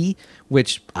Grievous-y,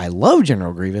 which I love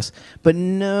General Grievous, but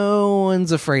no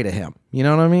one's afraid of him. You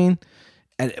know what I mean?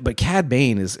 But Cad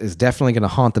Bane is definitely going to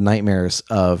haunt the nightmares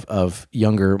of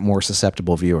younger, more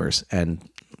susceptible viewers. And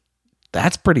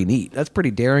that's pretty neat. That's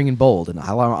pretty daring and bold. And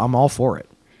I'm all for it.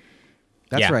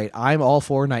 That's right. I'm all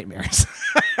for nightmares.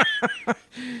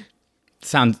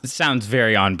 Sounds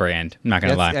very on brand. I'm not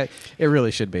going to lie. It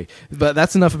really should be. But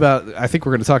that's enough about... I think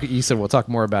we're going to talk... You said we'll talk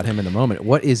more about him in a moment.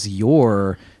 What is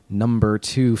your number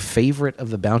 2 favorite of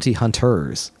the bounty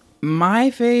hunters? My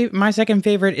second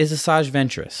favorite is Asajj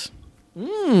Ventress.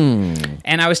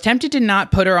 And I was tempted to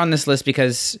not put her on this list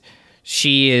because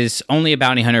she is only a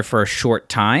bounty hunter for a short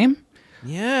time.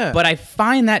 Yeah. But I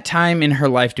find that time in her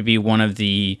life to be one of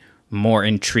the more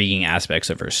intriguing aspects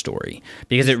of her story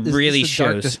because it really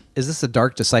shows. Is this the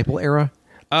Dark Disciple era?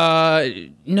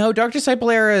 No, Dark Disciple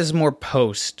era is more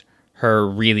post her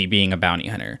really being a bounty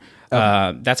hunter.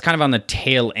 That's kind of on the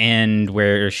tail end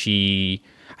where I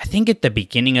think at the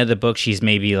beginning of the book, she's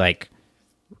maybe like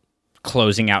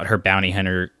closing out her bounty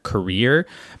hunter career.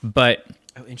 But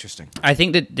oh, interesting. I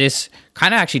think that this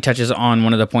kind of actually touches on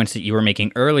one of the points that you were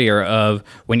making earlier of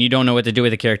when you don't know what to do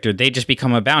with a character, they just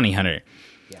become a bounty hunter.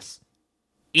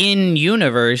 In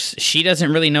universe, she doesn't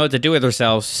really know what to do with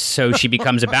herself, so she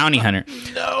becomes a bounty hunter.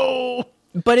 No,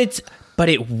 but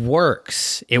it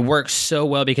works. It works so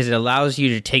well because it allows you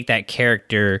to take that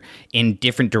character in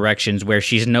different directions, where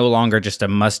she's no longer just a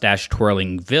mustache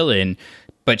twirling villain,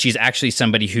 but she's actually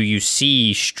somebody who you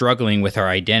see struggling with her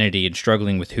identity and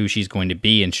struggling with who she's going to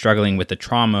be and struggling with the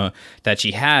trauma that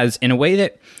she has in a way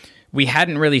that we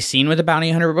hadn't really seen with a bounty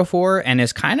hunter before, and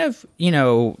is kind of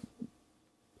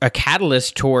a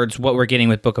catalyst towards what we're getting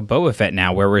with Book of Boba Fett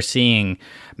now, where we're seeing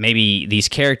maybe these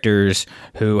characters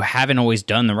who haven't always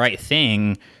done the right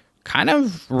thing kind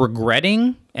of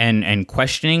regretting and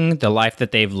questioning the life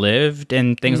that they've lived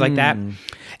and things like that.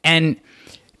 And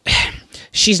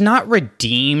she's not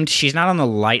redeemed. She's not on the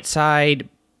light side,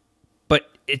 but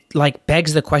it like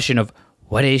begs the question of,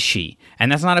 what is she?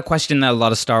 And that's not a question that a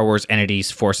lot of Star Wars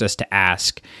entities force us to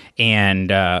ask.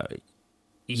 And I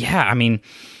mean,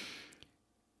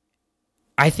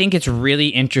 I think it's really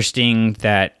interesting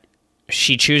that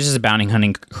she chooses a bounty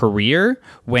hunting career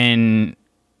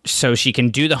so she can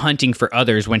do the hunting for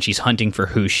others when she's hunting for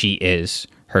who she is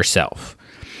herself.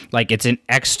 Like, it's an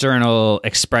external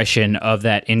expression of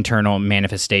that internal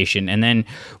manifestation. And then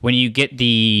when you get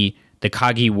the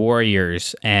Kagi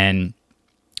warriors and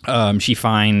she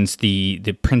finds the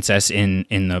princess in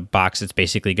the box that's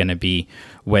basically going to be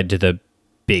wed to the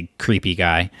big creepy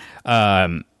guy,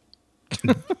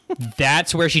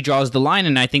 that's where she draws the line.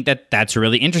 And I think that's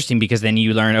really interesting because then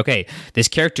you learn, okay, this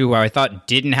character who I thought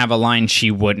didn't have a line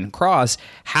she wouldn't cross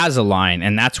has a line,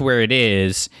 and that's where it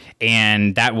is.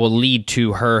 And that will lead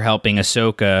to her helping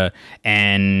Ahsoka,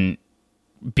 and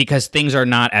because things are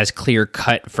not as clear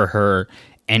cut for her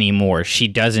anymore. She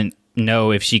doesn't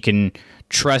know if she can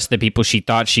trust the people she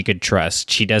thought she could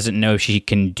trust. She doesn't know if she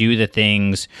can do the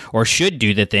things or should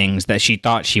do the things that she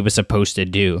thought she was supposed to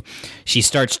do. She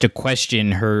starts to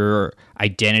question her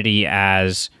identity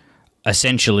as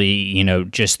essentially,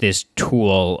 just this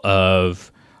tool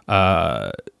of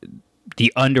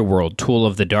the underworld, tool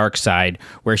of the dark side,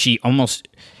 where she almost,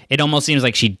 it almost seems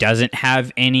like she doesn't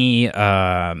have any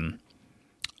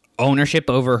ownership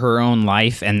over her own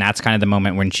life, and that's kind of the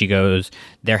moment when she goes,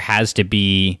 there has to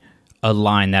be a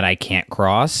line that I can't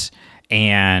cross.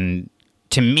 And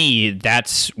to me,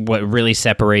 that's what really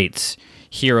separates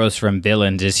heroes from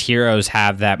villains, is heroes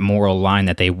have that moral line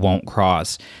that they won't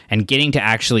cross. And getting to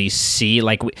actually see,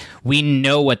 like, we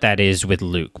know what that is with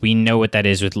Luke, we know what that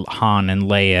is with Han and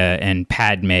Leia and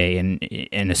Padme and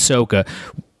Ahsoka,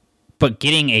 but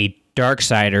getting a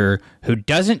Darksider who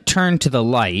doesn't turn to the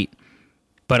light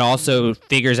but also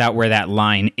figures out where that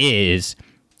line is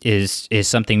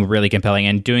something really compelling.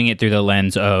 And doing it through the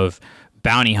lens of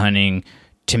bounty hunting,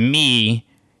 to me,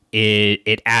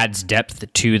 it adds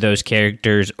depth to those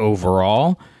characters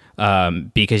overall,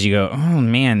 because you go, oh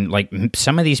man, like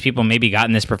some of these people maybe got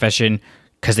in this profession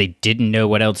because they didn't know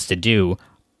what else to do,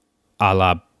 a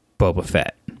la Boba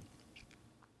Fett.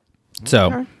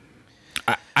 So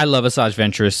I love Asajj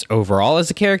Ventress overall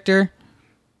as a character,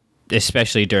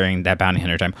 especially during that bounty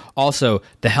hunter time. Also,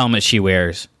 the helmet she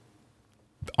wears,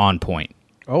 on point.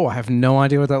 Oh, I have no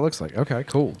idea what that looks like. Okay,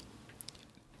 cool.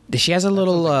 She has a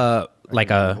little like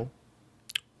a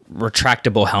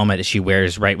retractable helmet that she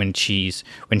wears right when she's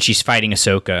fighting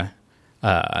Ahsoka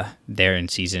there in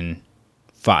season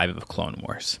 5 of Clone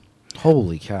Wars.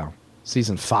 Holy cow.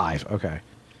 Season 5. Okay.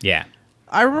 Yeah.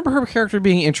 I remember her character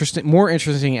being more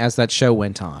interesting as that show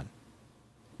went on.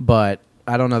 But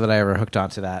I don't know that I ever hooked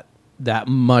onto that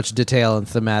much detail and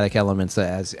thematic elements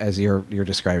as you're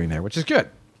describing there, which is good.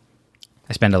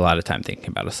 I spend a lot of time thinking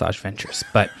about Asajj Ventress,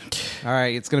 but all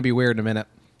right, it's going to be weird in a minute.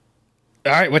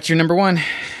 All right, what's your number 1?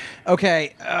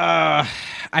 Okay,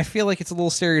 I feel like it's a little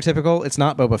stereotypical. It's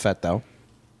not Boba Fett, though.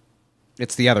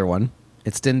 It's the other one.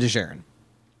 It's Din Djarin.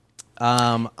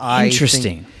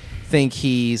 Interesting. I think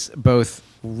he's both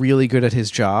really good at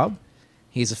his job.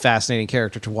 He's a fascinating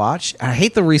character to watch. I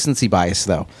hate the recency bias,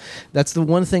 though. That's the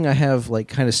one thing I have, like,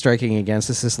 kind of striking against.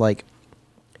 This is like,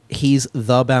 he's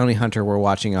the bounty hunter we're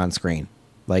watching on screen.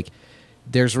 Like,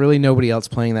 there's really nobody else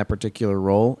playing that particular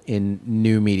role in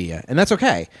new media, and that's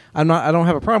okay. I don't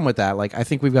have a problem with that. Like, I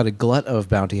think we've got a glut of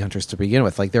bounty hunters to begin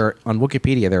with. Like, on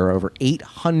Wikipedia, there are over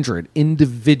 800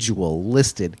 individual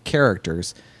listed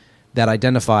characters that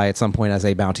identify at some point as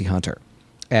a bounty hunter,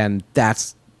 and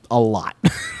that's a lot.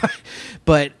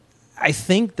 But I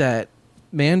think that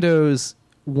Mando's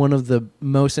one of the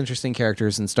most interesting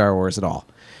characters in Star Wars at all.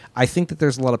 I think that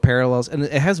there's a lot of parallels, and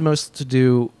it has most to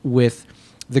do with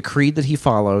the creed that he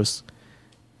follows,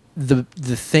 the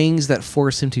things that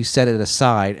force him to set it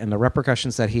aside, and the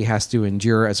repercussions that he has to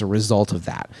endure as a result of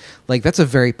that. Like, that's a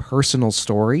very personal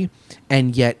story,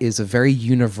 and yet is a very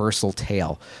universal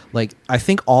tale. Like, I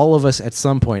think all of us at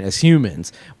some point as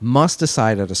humans must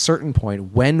decide at a certain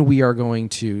point when we are going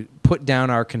to put down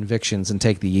our convictions and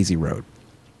take the easy road.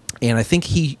 And I think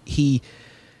he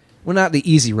well, not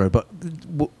the easy road, but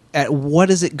at what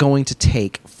is it going to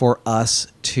take for us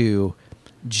to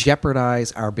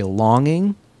jeopardize our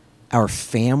belonging, our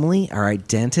family, our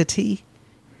identity,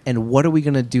 and what are we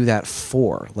going to do that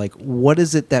for? Like, what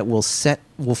is it that will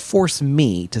force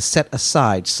me to set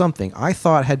aside something I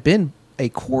thought had been a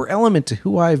core element to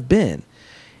who I've been?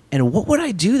 And what would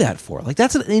I do that for? Like,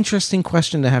 that's an interesting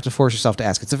question to have to force yourself to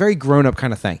ask. It's a very grown-up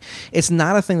kind of thing. It's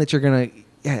not a thing that you're going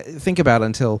to think about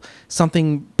until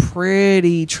something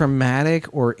pretty traumatic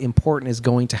or important is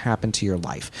going to happen to your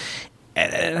life.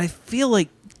 And I feel like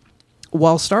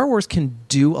while Star Wars can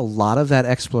do a lot of that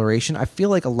exploration, I feel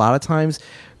like a lot of times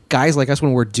guys like us,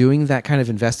 when we're doing that kind of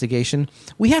investigation,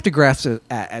 we have to grasp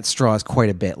at straws quite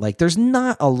a bit. Like, there's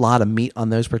not a lot of meat on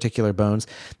those particular bones.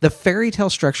 The fairy tale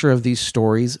structure of these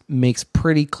stories makes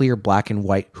pretty clear black and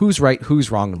white who's right,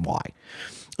 who's wrong, and why.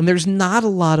 And there's not a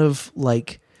lot of,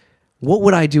 like, what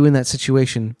would I do in that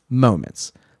situation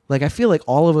moments. Like, I feel like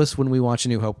all of us, when we watch A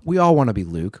New Hope, we all want to be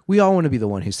Luke. We all want to be the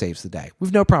one who saves the day.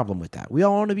 We've no problem with that. We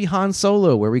all want to be Han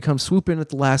Solo, where we come swoop in at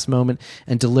the last moment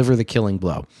and deliver the killing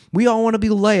blow. We all want to be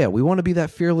Leia. We want to be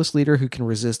that fearless leader who can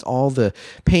resist all the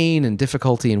pain and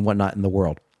difficulty and whatnot in the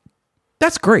world.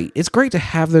 That's great. It's great to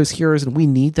have those heroes, and we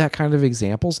need that kind of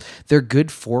examples. They're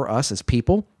good for us as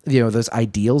people. You know, those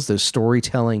ideals, those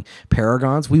storytelling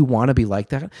paragons, we want to be like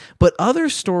that. But other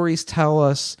stories tell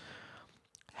us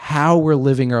how we're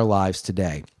living our lives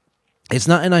today. It's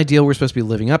not an ideal we're supposed to be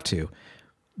living up to,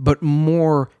 but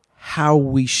more how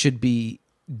we should be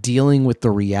dealing with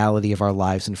the reality of our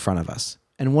lives in front of us.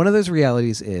 And one of those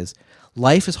realities is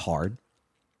life is hard,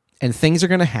 and things are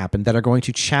going to happen that are going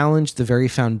to challenge the very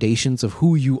foundations of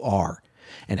who you are.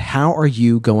 And how are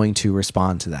you going to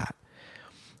respond to that?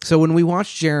 So when we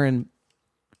watch Djarin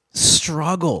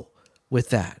struggle with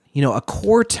that. You know, a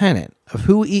core tenet of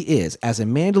who he is as a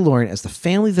Mandalorian, as the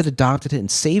family that adopted him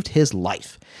and saved his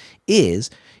life,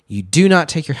 is you do not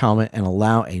take your helmet and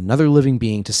allow another living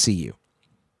being to see you.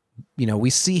 You know, we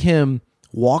see him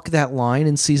walk that line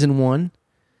in season 1.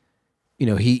 You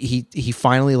know, he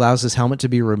finally allows his helmet to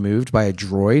be removed by a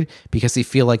droid because he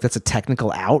feel like that's a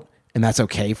technical out and that's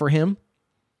okay for him.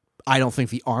 I don't think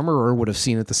the armorer would have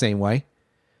seen it the same way.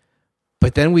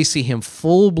 But then we see him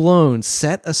full-blown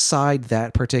set aside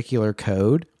that particular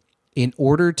code in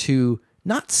order to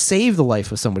not save the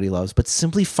life of somebody he loves, but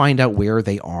simply find out where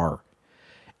they are.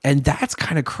 And that's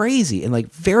kind of crazy and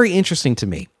like very interesting to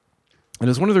me. And it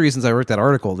was one of the reasons I wrote that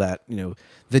article that, you know,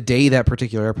 the day that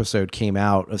particular episode came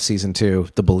out of season 2,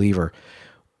 The Believer,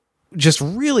 just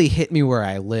really hit me where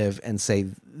I live and say,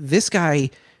 this guy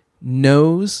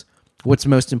knows what's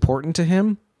most important to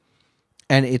him.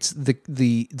 And it's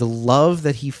the love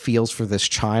that he feels for this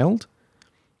child.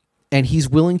 And he's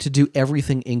willing to do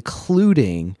everything,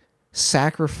 including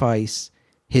sacrifice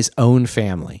his own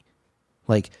family.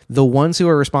 Like the ones who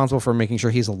are responsible for making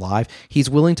sure he's alive, he's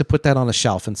willing to put that on a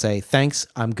shelf and say, thanks,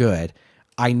 I'm good.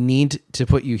 I need to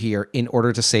put you here in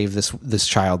order to save this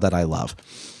child that I love.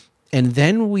 And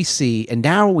then we see, and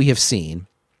now we have seen,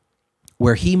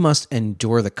 where he must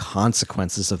endure the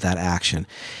consequences of that action.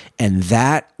 And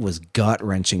that was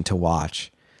gut-wrenching to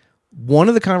watch. One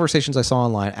of the conversations I saw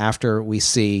online after we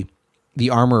see the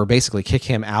armorer basically kick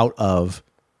him out of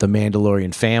the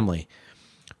Mandalorian family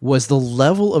was the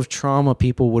level of trauma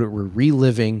people were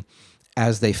reliving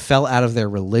as they fell out of their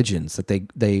religions that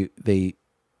they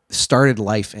started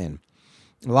life in.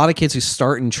 A lot of kids who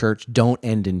start in church don't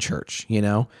end in church, you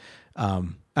know?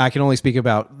 I can only speak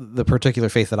about the particular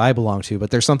faith that I belong to,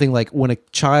 but there's something like when a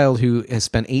child who has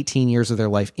spent 18 years of their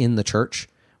life in the church,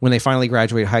 when they finally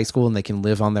graduate high school and they can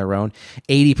live on their own,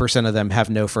 80% of them have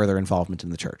no further involvement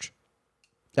in the church.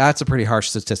 That's a pretty harsh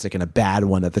statistic and a bad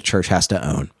one that the church has to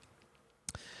own.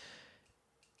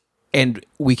 And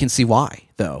we can see why,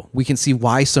 though. We can see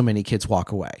why so many kids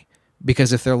walk away.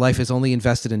 Because if their life is only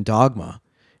invested in dogma,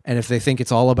 and if they think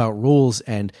it's all about rules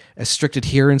and a strict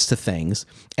adherence to things,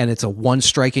 and it's a one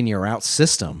strike and you're out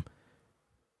system,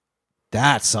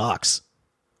 that sucks.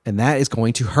 And that is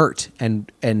going to hurt.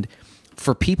 And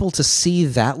for people to see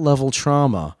that level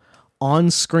trauma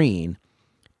on screen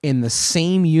in the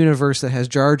same universe that has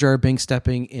Jar Jar Binks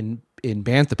stepping in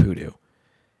Bantha Poodoo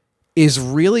is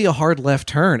really a hard left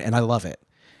turn, and I love it.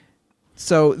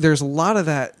 So there's a lot of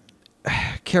that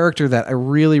character that I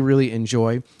really, really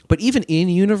enjoy. But even in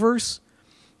universe,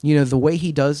 you know, the way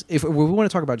he does, if we want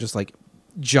to talk about just like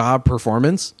job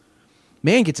performance,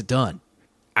 man gets it done.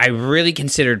 I really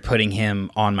considered putting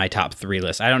him on my top 3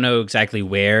 list. I don't know exactly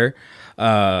where.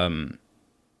 But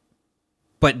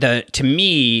to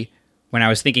me, when I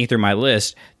was thinking through my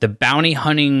list, the bounty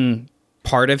hunting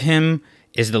part of him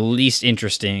is the least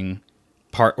interesting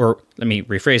part, or let me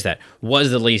rephrase that,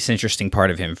 was the least interesting part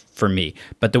of him for me.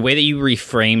 But the way that you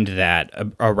reframed that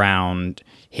around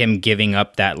him giving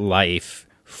up that life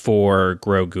for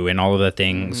Grogu and all of the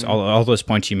things, all those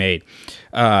points you made,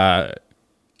 I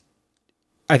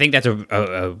think that's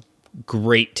a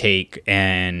great take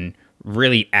and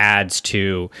really adds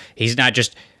to, he's not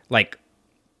just like,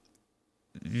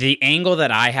 the angle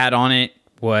that I had on it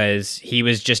was he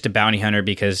was just a bounty hunter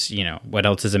because, you know, what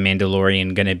else is a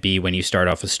Mandalorian going to be when you start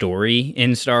off a story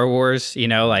in Star Wars? You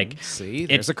know, like... See,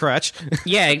 there's a crutch.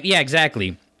 yeah,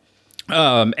 exactly.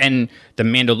 And the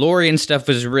Mandalorian stuff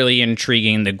was really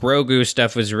intriguing. The Grogu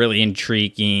stuff was really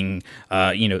intriguing.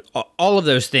 You know, all of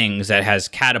those things that has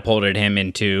catapulted him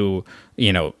into,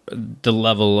 you know, the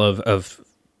level of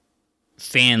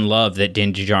fan love that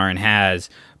Din Djarin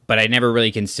has. But I never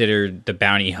really considered the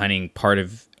bounty hunting part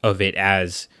of it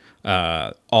as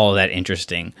all that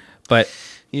interesting. But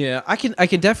yeah, I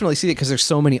can definitely see it because there's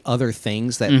so many other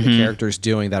things that the character's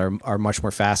doing that are much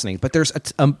more fascinating. But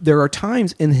there are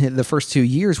times in the first 2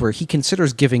 years where he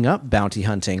considers giving up bounty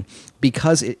hunting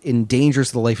because it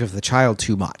endangers the life of the child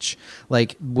too much.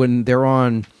 Like when they're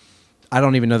on, I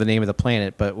don't even know the name of the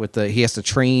planet, but he has to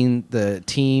train the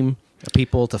team of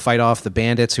people to fight off the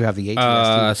bandits who have the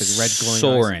AT-ST with the red glowing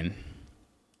Soren. eyes.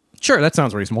 Sure, that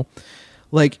sounds reasonable.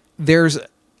 Like there's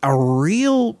a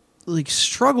real like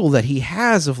struggle that he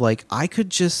has of like, I could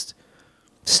just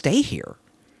stay here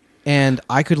and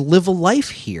I could live a life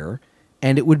here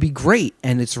and it would be great.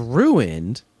 And it's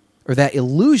ruined, or that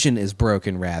illusion is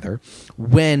broken rather,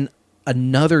 when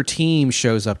another team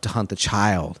shows up to hunt the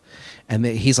child. And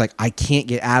he's like, I can't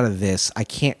get out of this. I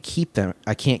can't keep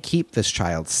this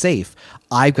child safe.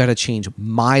 I've got to change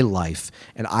my life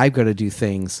and I've got to do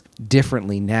things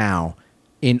differently now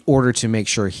in order to make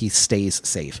sure he stays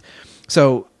safe.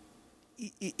 So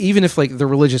even if like the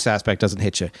religious aspect doesn't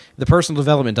hit you, the personal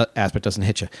development aspect doesn't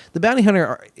hit you, the bounty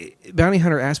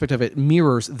hunter aspect of it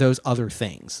mirrors those other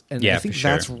things. And I think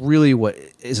that's really what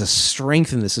is a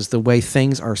strength in this, is the way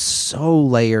things are so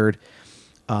layered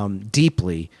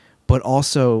deeply, but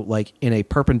also like in a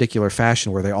perpendicular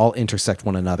fashion where they all intersect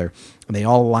one another and they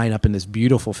all line up in this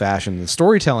beautiful fashion. The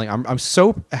storytelling, I'm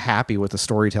so happy with the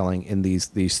storytelling in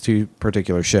these two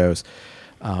particular shows.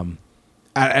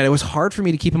 And it was hard for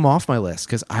me to keep them off my list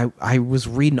because I was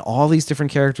reading all these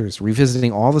different characters,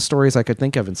 revisiting all the stories I could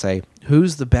think of and say,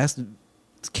 who's the best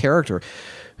character?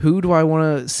 Who do I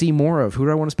want to see more of? Who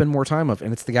do I want to spend more time of?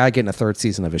 And it's the guy getting a third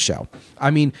season of his show.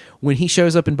 I mean, when he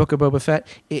shows up in Book of Boba Fett,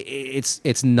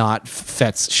 it's not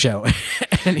Fett's show.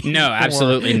 No,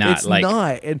 absolutely not. It's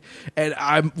not. And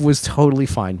I was totally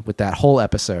fine with that whole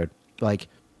episode. Like,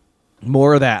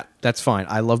 more of that. That's fine.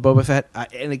 I love Boba Fett,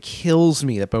 and it kills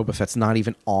me that Boba Fett's not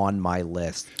even on my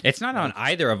list. It's not on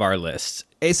either of our lists.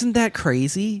 Isn't that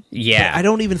crazy? Yeah. I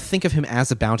don't even think of him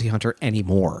as a bounty hunter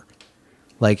anymore.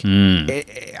 Like, and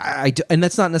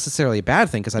that's not necessarily a bad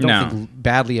thing because I don't think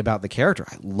badly about the character.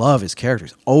 I love his character.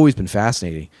 He's always been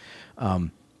fascinating.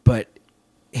 But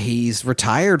he's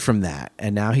retired from that,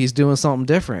 and now he's doing something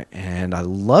different, and I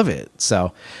love it.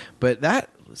 So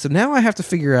now I have to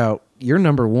figure out your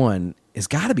number one has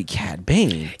got to be Cad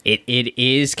Bane. It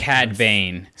is Cad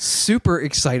Bane. Super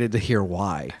excited to hear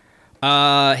why.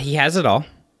 He has it all.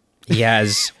 He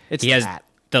has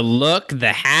the look,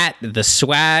 the hat, the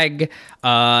swag,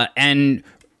 and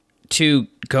to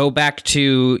go back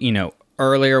to,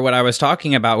 earlier what I was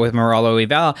talking about with Moralo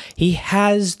Eval, he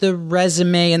has the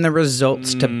resume and the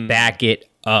results to back it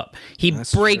up. He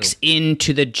breaks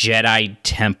into the Jedi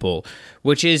Temple,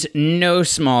 which is no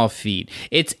small feat.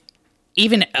 It's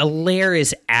even a layer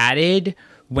is added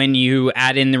when you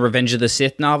add in the Revenge of the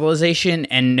Sith novelization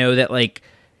and know that like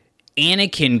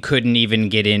Anakin couldn't even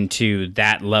get into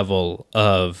that level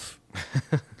of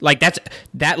like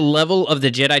that level of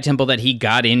the Jedi Temple that he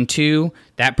got into,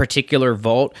 that particular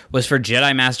vault was for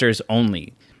Jedi Masters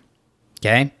only.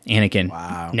 Okay?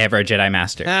 Anakin, never a Jedi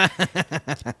Master.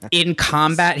 In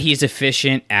combat, he's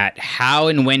efficient at how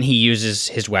and when he uses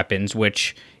his weapons,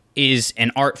 which is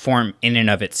an art form in and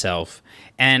of itself.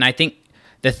 And I think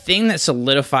the thing that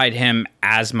solidified him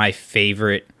as my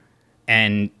favorite,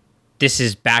 and this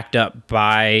is backed up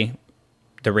by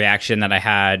the reaction that I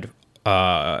had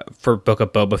for Book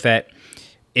of Boba Fett,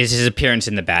 is his appearance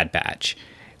in the Bad Batch.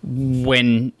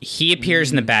 When he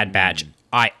appears in the Bad Batch,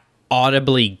 I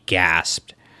audibly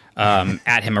gasped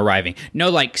at him arriving. No,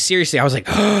 like, seriously, I was like,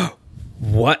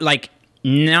 what? Like,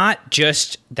 not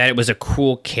just that it was a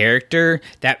cool character,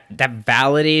 that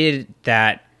validated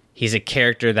that he's a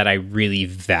character that I really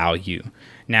value.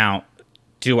 Now,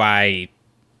 do I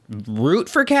root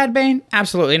for Cad Bane?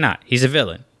 Absolutely not. He's a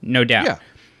villain, no doubt. Yeah.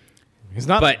 He's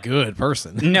not a good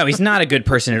person. No, he's not a good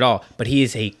person at all, but he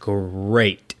is a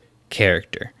great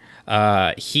character.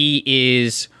 He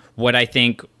is what I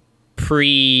think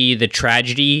pre the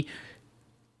tragedy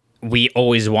we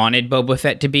always wanted Boba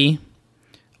Fett to be.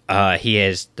 He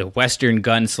is the Western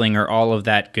gunslinger, all of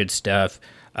that good stuff.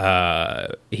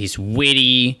 He's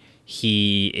witty.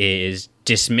 He is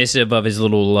dismissive of his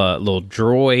little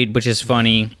droid, which is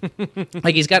funny.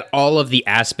 Like, he's got all of the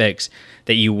aspects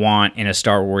that you want in a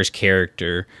Star Wars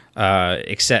character,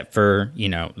 except for,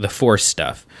 the Force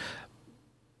stuff.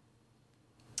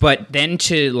 But then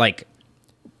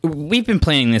we've been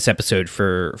planning this episode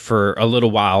for a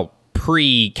little while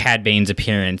pre Cad Bane's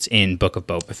appearance in Book of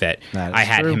Boba Fett. I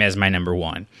had him as my number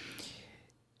one.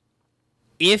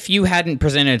 If you hadn't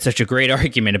presented such a great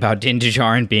argument about Din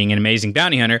Djarin being an amazing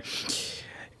bounty hunter,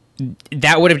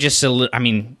 that would have just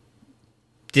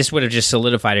this would have just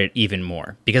solidified it even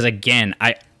more. Because again,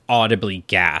 I audibly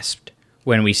gasped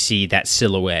when we see that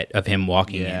silhouette of him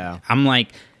walking in. I'm like,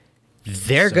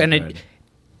 they're gonna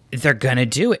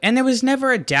do it. And there was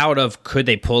never a doubt of could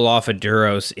they pull off a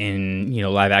Duros in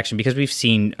live action, because we've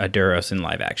seen a Duros in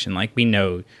live action. Like, we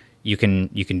know you can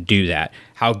do that.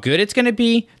 How good it's going to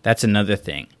be, that's another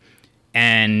thing.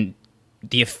 And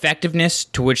the effectiveness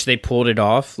to which they pulled it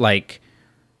off,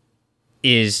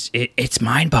 it's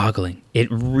mind-boggling. It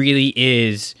really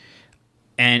is.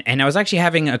 And I was actually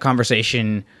having a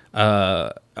conversation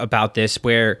about this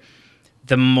where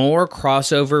the more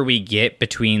crossover we get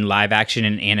between live action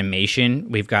and animation,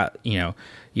 we've got,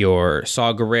 your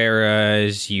Saw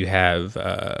Gerreras, you have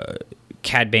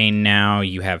Cad Bane now,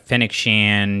 you have Fennec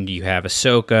Shand, you have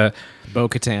Ahsoka.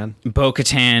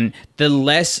 Bo-Katan. The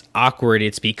less awkward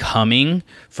it's becoming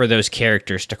for those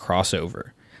characters to cross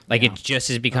over. Like, it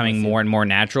just is becoming more and more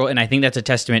natural. And I think that's a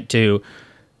testament to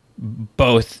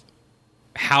both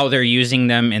how they're using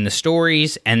them in the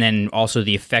stories, and then also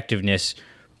the effectiveness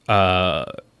of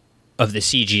the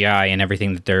CGI and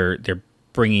everything that they're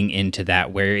bringing into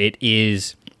that, where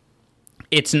it's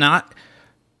not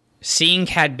seeing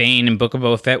Cad Bane in Book of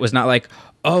Boba Fett was not like,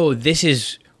 oh, this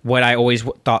is what I always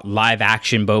thought live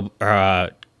action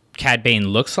Cad Bane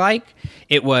looks like.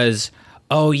 It was,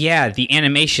 oh yeah, the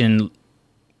animation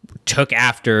took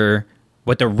after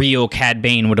what the real Cad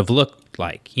Bane would have looked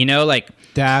like. You know, like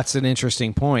that's an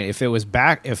interesting point. If it was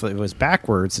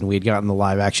backwards and we had gotten the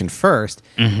live action first,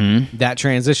 that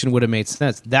transition would have made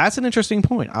sense. That's an interesting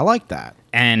point. I like that.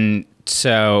 And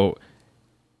so,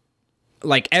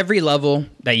 like every level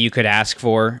that you could ask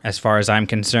for, as far as I'm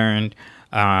concerned,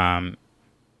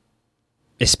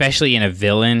 especially in a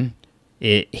villain,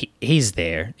 he's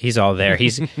there. He's all there.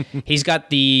 He's got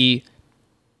the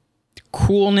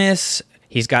coolness.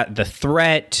 He's got the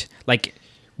threat. Like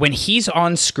when he's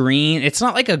on screen, it's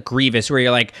not like a Grievous where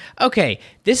you're like, okay,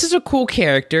 this is a cool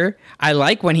character. I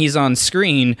like when he's on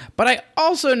screen, but I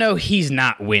also know he's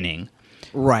not winning.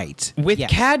 Right. With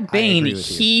Cad Bane,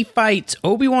 he fights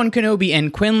Obi-Wan Kenobi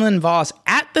and Quinlan Vos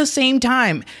at the same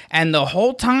time. And the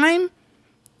whole time,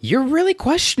 you're really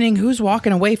questioning who's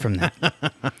walking away from that.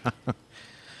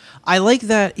 I like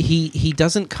that he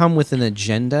doesn't come with an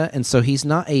agenda, and so he's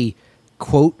not a,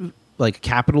 quote, like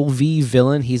capital V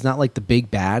villain. He's not like the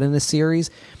big bad in the series.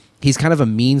 He's kind of a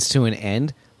means to an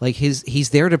end. Like he's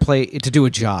there to do a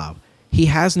job. He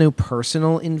has no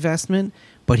personal investment,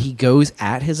 but he goes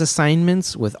at his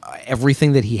assignments with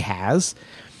everything that he has.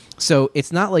 So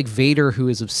it's not like Vader, who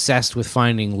is obsessed with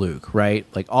finding Luke, right?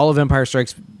 Like all of Empire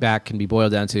Strikes Back can be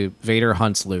boiled down to Vader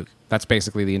hunts Luke. That's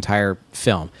basically the entire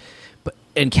film.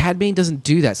 And Cad Bane doesn't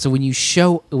do that. So when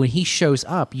he shows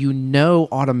up, you know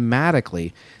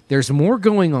automatically there's more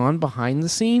going on behind the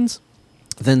scenes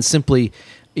than simply,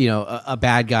 a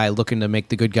bad guy looking to make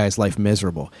the good guy's life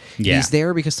miserable. Yeah. He's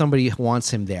there because somebody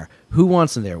wants him there. Who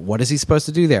wants him there? What is he supposed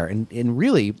to do there? And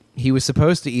really, he was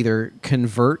supposed to either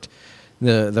convert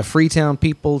the Freetown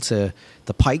people to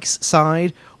the Pikes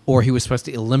side, or he was supposed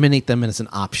to eliminate them as an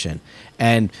option.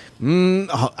 And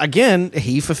again,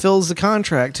 he fulfills the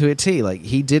contract to a T. Like,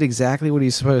 he did exactly what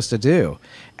he's supposed to do.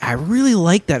 I really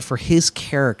like that for his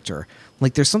character.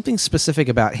 Like, there's something specific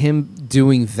about him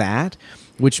doing that,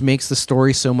 which makes the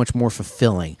story so much more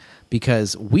fulfilling.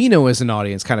 Because we know as an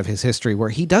audience kind of his history, where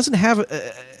he doesn't have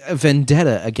a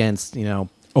vendetta against,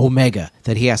 Omega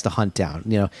that he has to hunt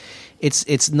down.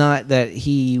 It's not that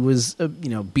he was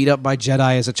beat up by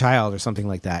Jedi as a child or something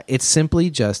like that. It's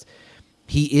simply just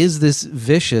he is this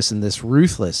vicious and this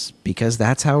ruthless because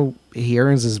that's how he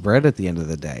earns his bread at the end of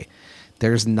the day.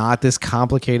 There's not this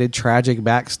complicated, tragic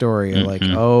backstory of like,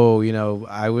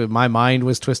 my mind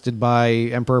was twisted by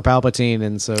Emperor Palpatine,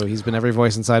 and so he's been every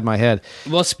voice inside my head.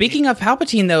 Well, speaking of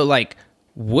Palpatine, though, like,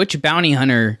 which bounty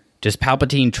hunter does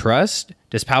Palpatine trust?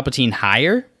 Does Palpatine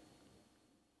hire?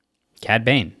 Cad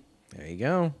Bane. There you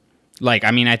go. Like,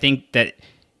 I mean, I think that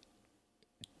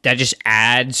just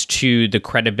adds to the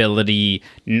credibility,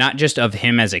 not just of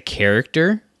him as a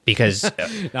character, because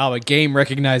no, a game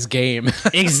recognized game.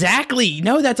 Exactly.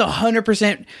 No, that's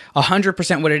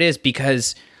 100% what it is,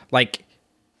 because like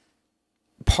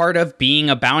part of being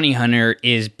a bounty hunter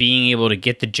is being able to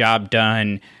get the job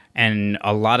done, and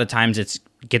a lot of times it's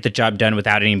get the job done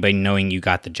without anybody knowing you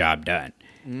got the job done.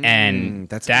 And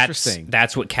that's interesting.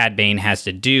 That's what Cad Bane has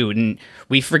to do. And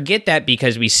we forget that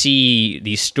because we see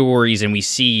these stories and we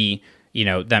see,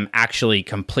 them actually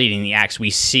completing the acts.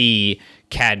 We see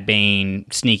Cad Bane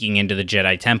sneaking into the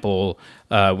Jedi Temple.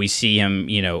 We see him,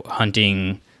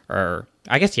 hunting, or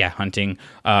I guess, hunting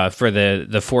for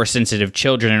the Force-sensitive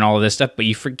children and all of this stuff. But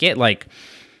you forget, like,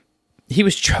 he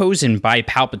was chosen by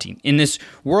Palpatine in this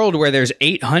world where there's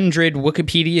 800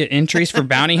 Wikipedia entries for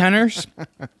bounty hunters,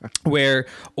 where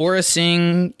Aurra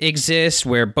Sing exists,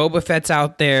 where Boba Fett's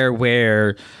out there,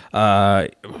 where,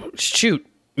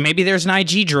 maybe there's an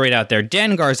IG droid out there,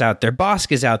 Dengar's out there,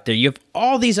 Bosca's out there. You have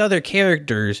all these other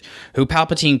characters who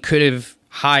Palpatine could have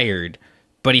hired,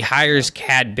 but he hires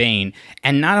Cad Bane.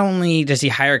 And not only does he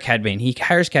hire Cad Bane, he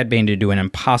hires Cad Bane to do an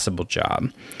impossible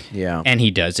job. Yeah. And he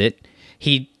does it.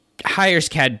 He hires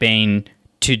Cad Bane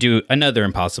to do another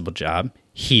impossible job.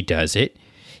 He does it.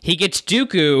 He gets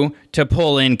Dooku to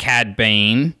pull in Cad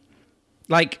Bane.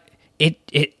 Like,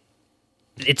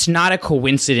 it's not a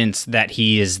coincidence that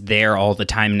he is there all the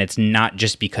time, and it's not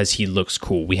just because he looks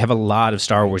cool. We have a lot of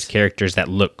Star Wars characters that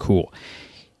look cool.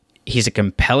 He's a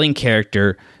compelling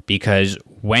character because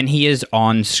when he is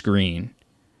on screen,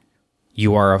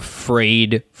 you are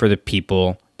afraid for the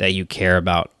people that you care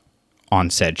about on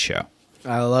said show.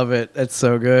 I love it. That's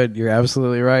so good. You're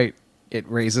absolutely right. it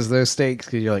raises those stakes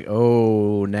because you're like,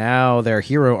 oh, now their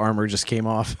hero armor just came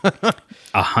off.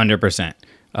 100%.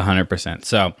 100%.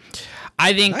 So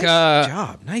I think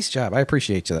nice job. I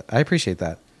appreciate that.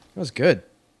 That was good.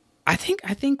 I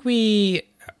think we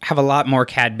have a lot more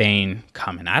Cad Bane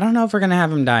coming. I don't know if we're gonna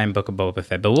have him die in Book of Boba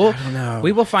Fett, but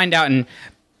we will find out, and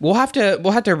we'll have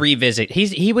to revisit.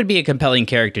 He would be a compelling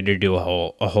character to do a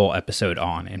whole episode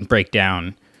on and break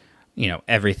down,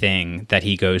 everything that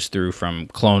he goes through from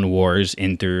Clone Wars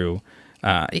in through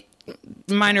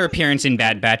minor appearance in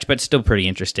Bad Batch, but still pretty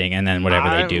interesting. And then whatever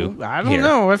they do. I don't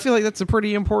know. I feel like that's a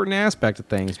pretty important aspect of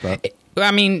things. But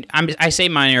I mean, I say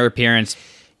minor appearance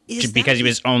because he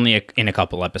was only in a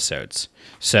couple episodes.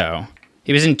 So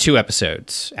he was in 2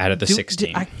 episodes out of the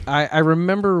 16. I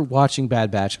remember watching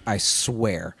Bad Batch. I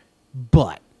swear,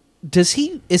 but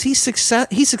he's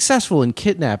successful in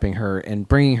kidnapping her and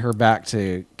bringing her back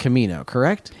to Kamino,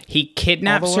 correct? He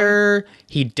kidnaps her.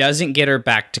 He doesn't get her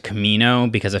back to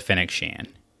Kamino because of Fennec Shan.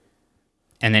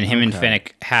 And then him and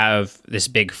Fennec have this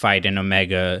big fight, and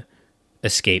Omega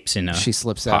escapes in a she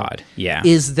slips pod. Out. Yeah.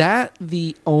 Is that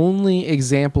the only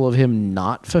example of him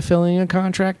not fulfilling a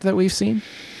contract that we've seen?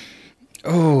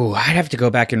 Oh, I'd have to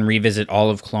go back and revisit all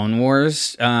of Clone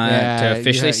Wars to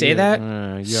officially say that.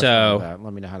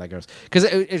 Let me know how that goes. Because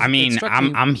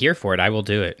I'm here for it. I will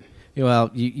do it. Well,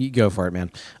 you go for it,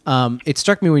 man. It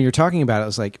struck me when you were talking about it. It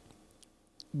was like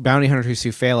bounty hunters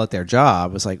who fail at their job.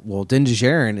 It was like, well, Din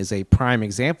Djarin is a prime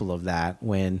example of that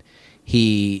when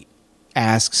he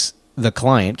asks the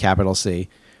client, capital C,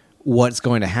 what's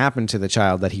going to happen to the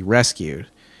child that he rescued.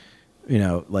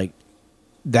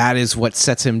 That is what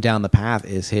sets him down the path,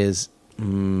 is his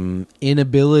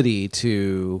inability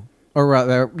to, or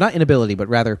rather, not inability, but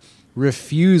rather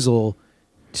refusal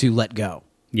to let go.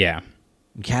 Yeah.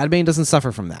 Cad Bane doesn't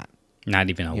suffer from that. Not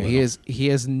even a little. He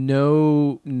has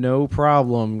no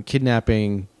problem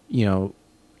kidnapping,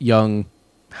 young,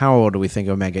 how old do we think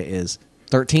Omega is?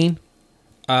 13?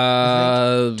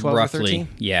 12 roughly.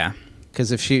 Yeah.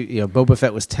 Because if Boba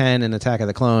Fett was 10 in Attack of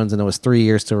the Clones, and it was 3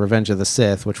 years to Revenge of the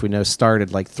Sith, which we know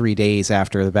started like 3 days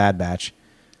after the Bad Batch.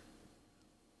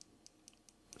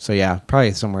 So yeah,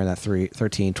 probably somewhere in that 12,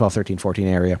 13, 14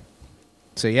 area.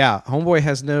 So yeah, Homeboy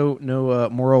has no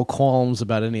moral qualms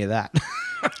about any of that.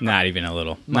 Not even a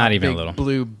little. Not even a little.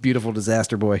 Blue, beautiful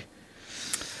disaster boy.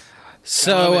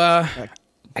 So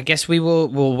I guess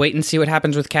we'll wait and see what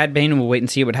happens with Cad Bane, and we'll wait and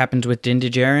see what happens with Din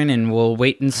Djarin, and we'll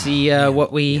wait and see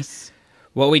what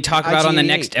we talk about on the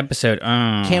next episode.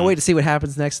 Can't wait to see what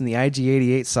happens next in the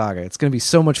IG-88 saga. It's going to be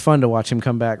so much fun to watch him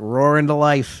come back roaring to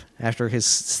life after his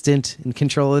stint in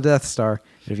control of the Death Star.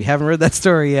 And if you haven't read that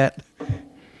story yet,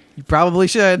 you probably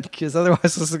should, because otherwise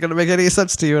this isn't going to make any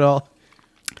sense to you at all.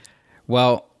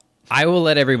 Well, I will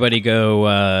let everybody go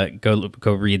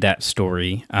read that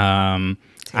story. I'm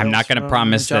not going to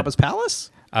promise that. Jabba's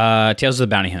Palace? Tales of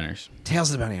the Bounty Hunters.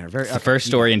 Tales of the Bounty Hunter. The first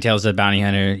story in Tales of the Bounty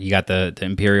Hunter. You got the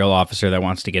Imperial officer that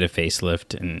wants to get a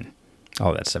facelift and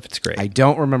all that stuff. It's great. I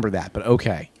don't remember that, but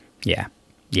okay. Yeah.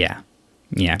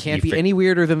 Can't be any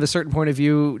weirder than the certain point of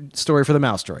view story for the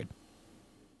mouse droid.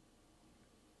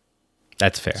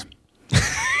 That's fair.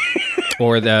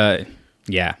 Or the...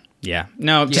 Yeah.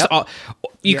 No, just all...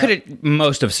 You could have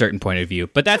most of certain point of view,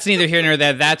 but that's neither here nor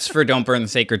there. That's for Don't Burn the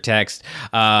Sacred Text,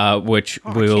 which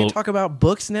we will... Can't talk about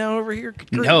books now over here?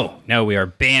 No, we are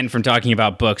banned from talking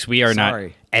about books. We are not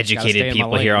educated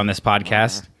people here on this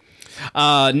podcast.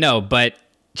 No, but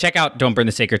check out Don't Burn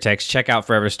the Sacred Text. Check out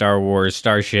Forever Star Wars,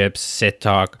 Starships, Sith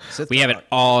Talk. We have it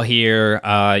all here.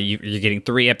 You're getting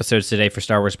 3 episodes today for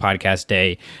Star Wars Podcast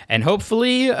Day. And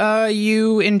hopefully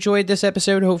you enjoyed this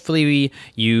episode. Hopefully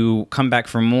you come back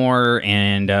for more.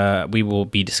 And we will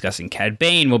be discussing Cad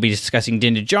Bane. We'll be discussing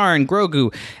Din Djarin,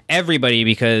 Grogu, everybody,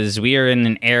 because we are in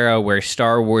an era where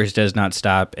Star Wars does not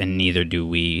stop, and neither do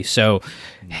we. So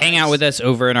hang out with us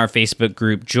over in our Facebook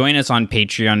group. Join us on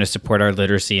Patreon to support our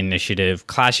literacy initiative.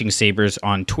 Clashing Sabers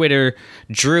on Twitter.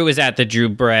 Drew is at the Drew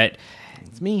Brett.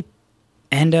 It's me.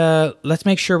 And let's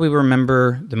make sure we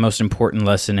remember the most important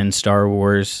lesson in Star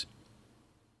Wars.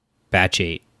 Batch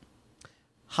 8.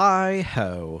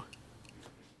 Hi-ho.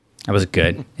 That was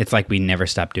good. It's like we never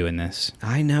stopped doing this.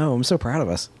 I know. I'm so proud of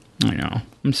us. I know.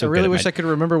 I'm so I really wish I could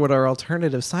remember what our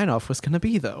alternative sign-off was going to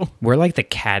be, though. We're like the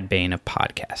Cad Bane of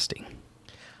podcasting.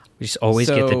 We just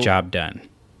always get the job done.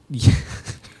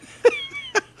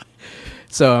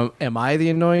 So, am I the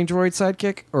annoying droid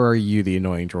sidekick, or are you the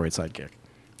annoying droid sidekick?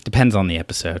 Depends on the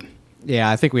episode. Yeah,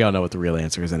 I think we all know what the real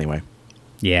answer is anyway.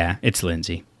 Yeah, it's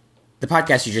Lindsay. The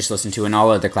podcast you just listened to and all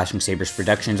other Clashing Sabers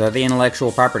productions are the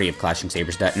intellectual property of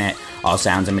ClashingSabers.net. All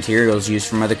sounds and materials used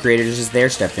from other creators is their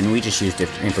stuff, and we just used it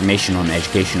for informational and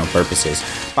educational purposes.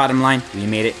 Bottom line, we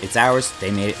made it, it's ours,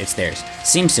 they made it, it's theirs.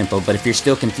 Seems simple, but if you're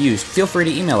still confused, feel free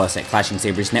to email us at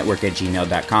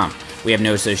ClashingSabersNetwork@gmail.com. We have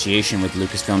no association with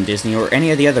Lucasfilm, Disney, or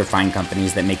any of the other fine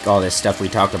companies that make all this stuff we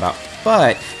talk about.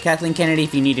 But, Kathleen Kennedy,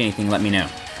 if you need anything, let me know.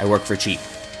 I work for cheap.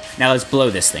 Now let's blow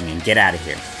this thing and get out of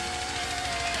here.